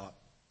much thought.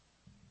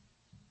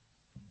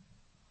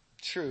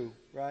 True,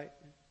 right?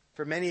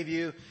 For many of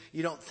you,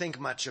 you don't think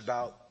much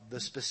about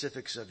the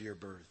specifics of your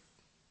birth.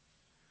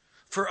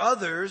 For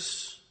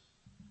others,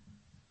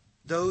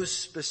 those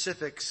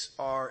specifics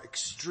are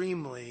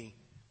extremely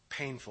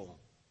painful.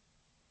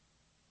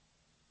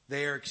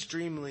 They are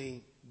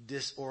extremely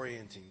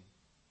disorienting,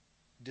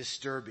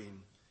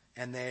 disturbing,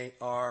 and they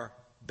are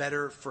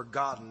better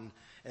forgotten.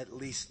 At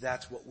least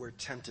that's what we're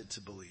tempted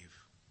to believe.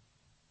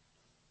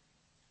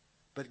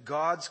 But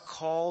God's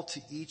call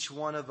to each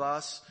one of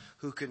us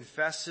who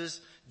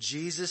confesses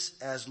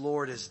Jesus as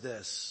Lord is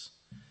this: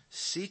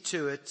 see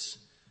to it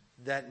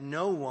that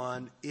no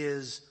one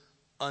is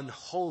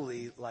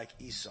unholy like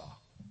Esau.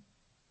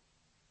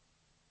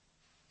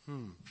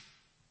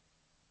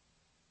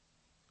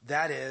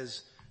 That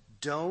is,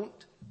 don't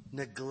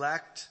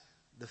neglect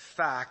the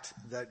fact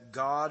that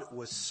God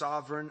was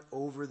sovereign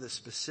over the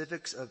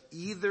specifics of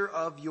either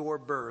of your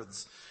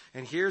births.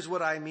 And here's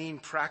what I mean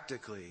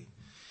practically.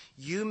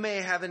 You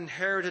may have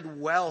inherited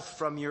wealth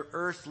from your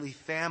earthly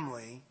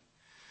family,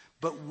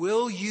 but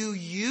will you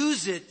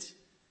use it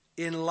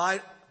in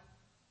light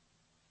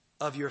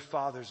of your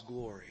Father's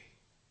glory?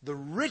 The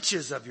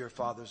riches of your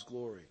Father's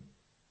glory.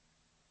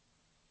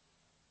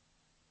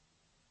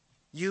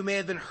 You may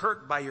have been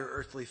hurt by your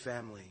earthly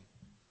family,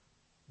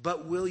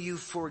 but will you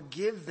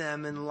forgive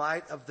them in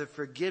light of the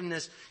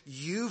forgiveness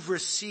you've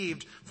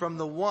received from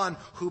the one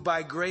who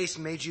by grace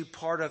made you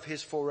part of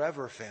his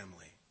forever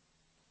family?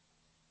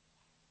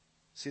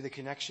 See the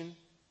connection?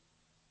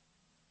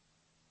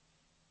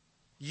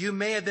 You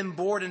may have been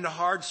born into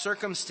hard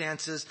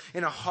circumstances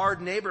in a hard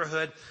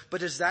neighborhood,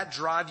 but does that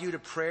drive you to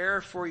prayer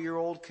for your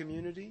old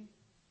community?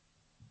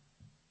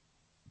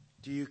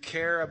 Do you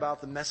care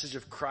about the message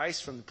of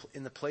Christ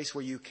in the place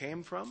where you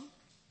came from?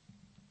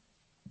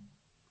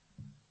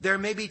 There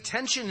may be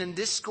tension and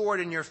discord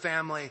in your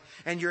family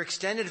and your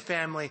extended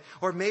family,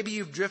 or maybe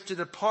you've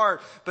drifted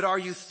apart, but are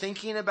you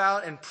thinking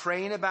about and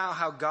praying about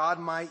how God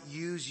might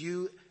use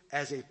you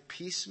as a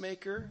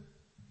peacemaker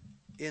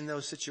in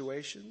those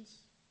situations?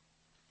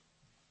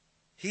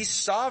 He's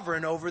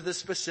sovereign over the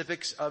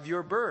specifics of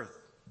your birth,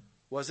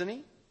 wasn't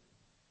he?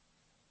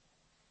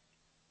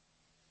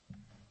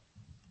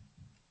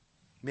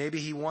 Maybe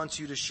he wants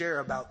you to share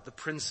about the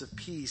Prince of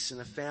Peace in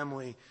a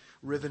family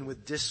riven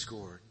with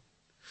discord.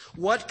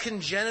 What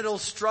congenital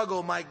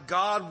struggle might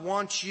God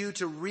want you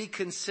to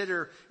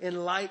reconsider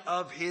in light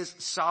of his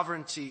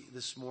sovereignty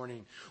this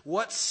morning?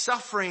 What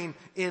suffering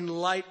in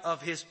light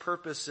of his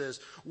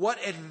purposes? What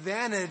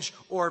advantage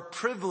or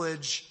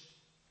privilege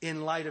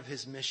in light of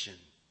his mission?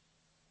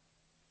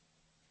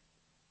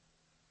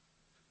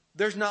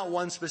 There's not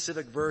one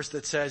specific verse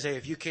that says, hey,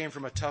 if you came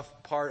from a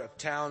tough part of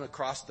town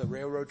across the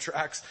railroad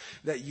tracks,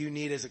 that you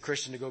need as a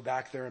Christian to go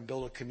back there and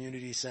build a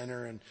community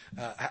center and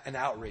an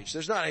outreach.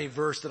 There's not a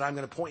verse that I'm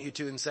going to point you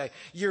to and say,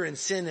 you're in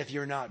sin if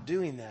you're not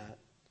doing that.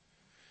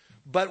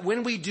 But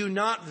when we do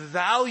not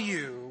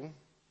value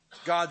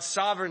God's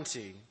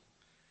sovereignty,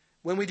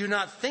 when we do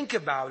not think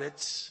about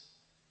it,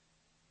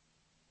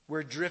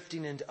 we're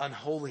drifting into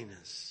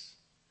unholiness.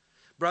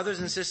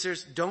 Brothers and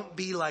sisters, don't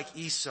be like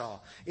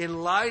Esau.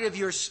 In light of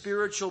your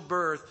spiritual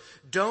birth,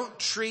 don't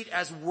treat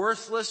as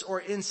worthless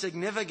or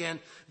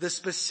insignificant the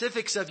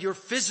specifics of your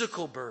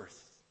physical birth.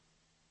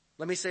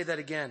 Let me say that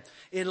again.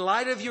 In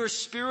light of your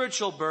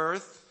spiritual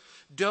birth,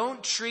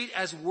 don't treat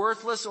as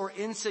worthless or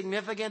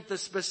insignificant the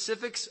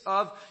specifics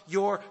of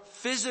your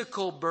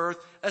physical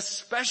birth,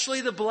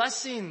 especially the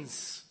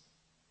blessings.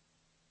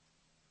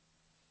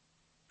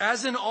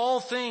 As in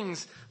all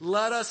things,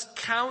 let us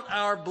count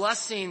our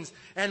blessings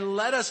and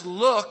let us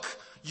look,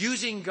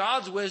 using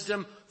God's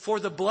wisdom, for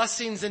the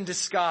blessings in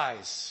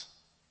disguise.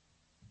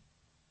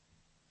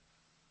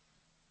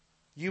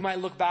 You might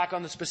look back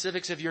on the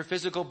specifics of your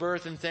physical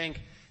birth and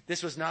think,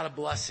 this was not a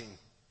blessing.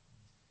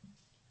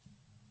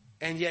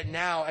 And yet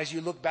now, as you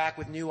look back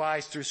with new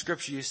eyes through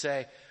Scripture, you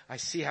say, I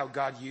see how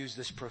God used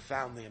this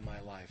profoundly in my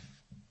life.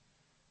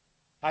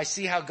 I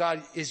see how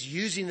God is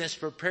using this to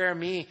prepare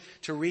me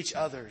to reach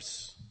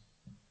others.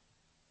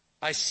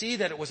 I see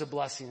that it was a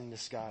blessing in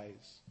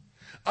disguise.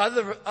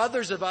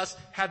 Others of us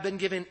have been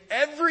given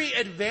every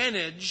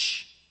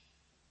advantage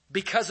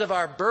because of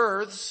our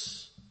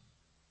births,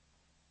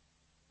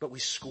 but we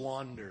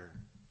squander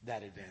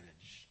that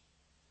advantage.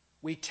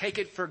 We take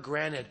it for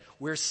granted.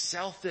 We're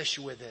selfish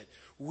with it.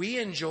 We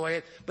enjoy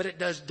it, but it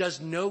does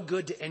no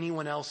good to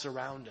anyone else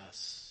around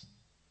us.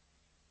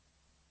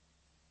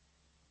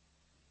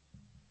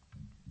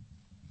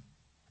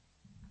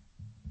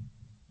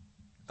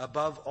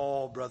 Above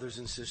all, brothers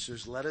and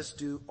sisters, let us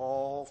do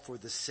all for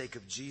the sake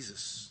of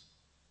Jesus,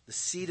 the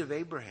seed of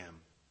Abraham,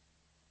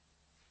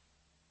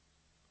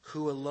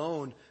 who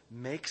alone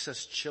makes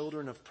us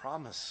children of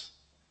promise.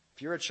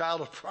 If you're a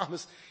child of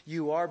promise,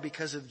 you are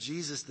because of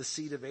Jesus, the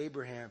seed of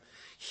Abraham.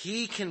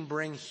 He can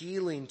bring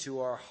healing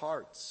to our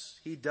hearts.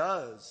 He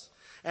does.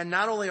 And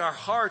not only our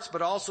hearts,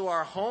 but also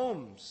our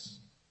homes.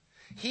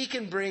 He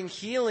can bring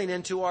healing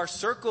into our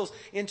circles,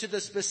 into the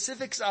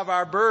specifics of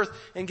our birth,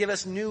 and give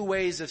us new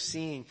ways of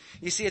seeing.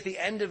 You see, at the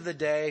end of the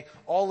day,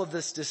 all of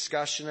this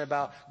discussion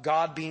about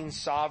God being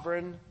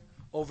sovereign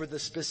over the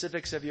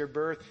specifics of your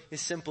birth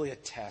is simply a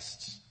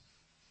test.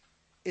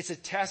 It's a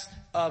test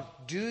of,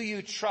 do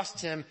you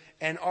trust Him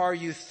and are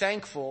you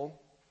thankful?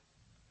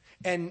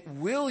 And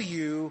will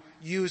you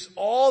use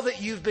all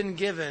that you've been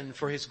given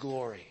for His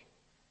glory?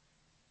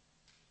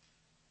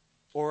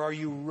 Or are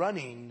you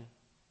running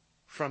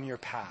from your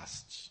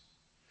past?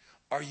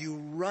 Are you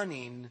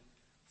running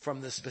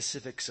from the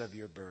specifics of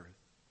your birth?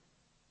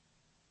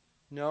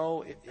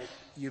 No,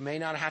 you may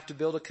not have to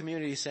build a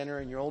community center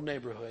in your old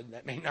neighborhood.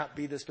 That may not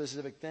be the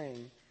specific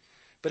thing.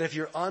 But if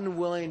you're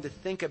unwilling to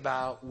think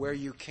about where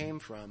you came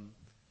from,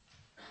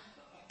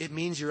 it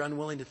means you're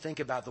unwilling to think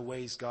about the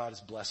ways God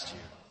has blessed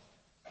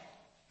you.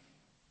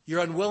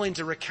 You're unwilling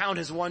to recount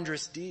His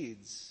wondrous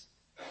deeds.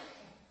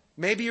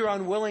 Maybe you're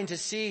unwilling to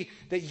see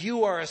that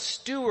you are a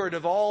steward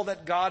of all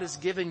that God has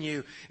given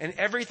you, and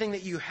everything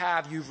that you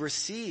have, you've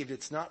received.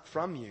 It's not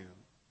from you.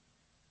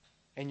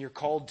 And you're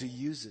called to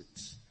use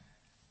it.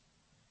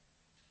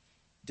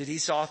 Did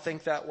Esau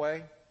think that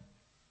way?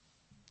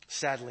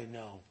 Sadly,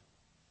 no.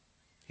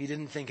 He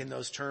didn't think in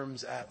those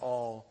terms at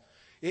all.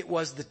 It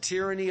was the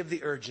tyranny of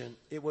the urgent.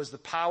 It was the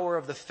power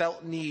of the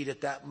felt need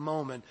at that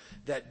moment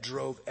that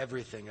drove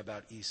everything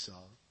about Esau.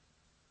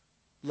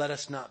 Let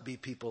us not be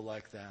people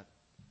like that.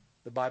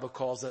 The Bible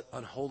calls it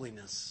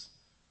unholiness,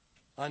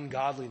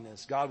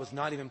 ungodliness. God was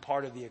not even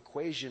part of the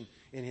equation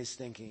in his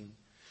thinking.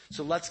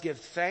 So let's give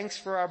thanks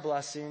for our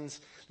blessings.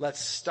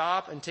 Let's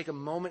stop and take a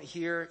moment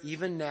here,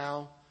 even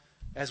now,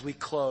 as we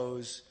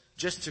close,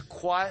 just to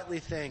quietly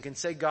think and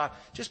say, God,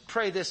 just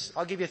pray this.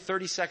 I'll give you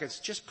 30 seconds.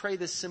 Just pray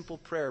this simple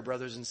prayer,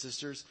 brothers and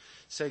sisters.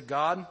 Say,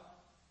 God,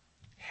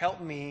 help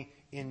me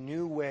in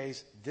new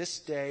ways this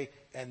day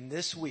and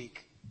this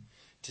week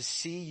to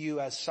see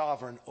you as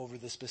sovereign over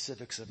the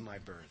specifics of my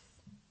birth.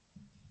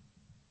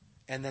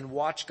 And then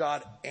watch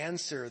God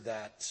answer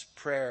that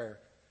prayer,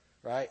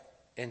 right?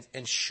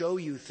 And show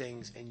you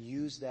things and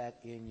use that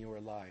in your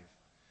life.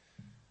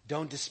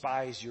 Don't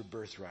despise your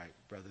birthright,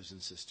 brothers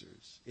and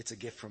sisters. It's a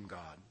gift from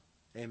God.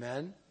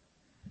 Amen?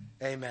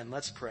 Amen.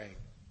 Let's pray.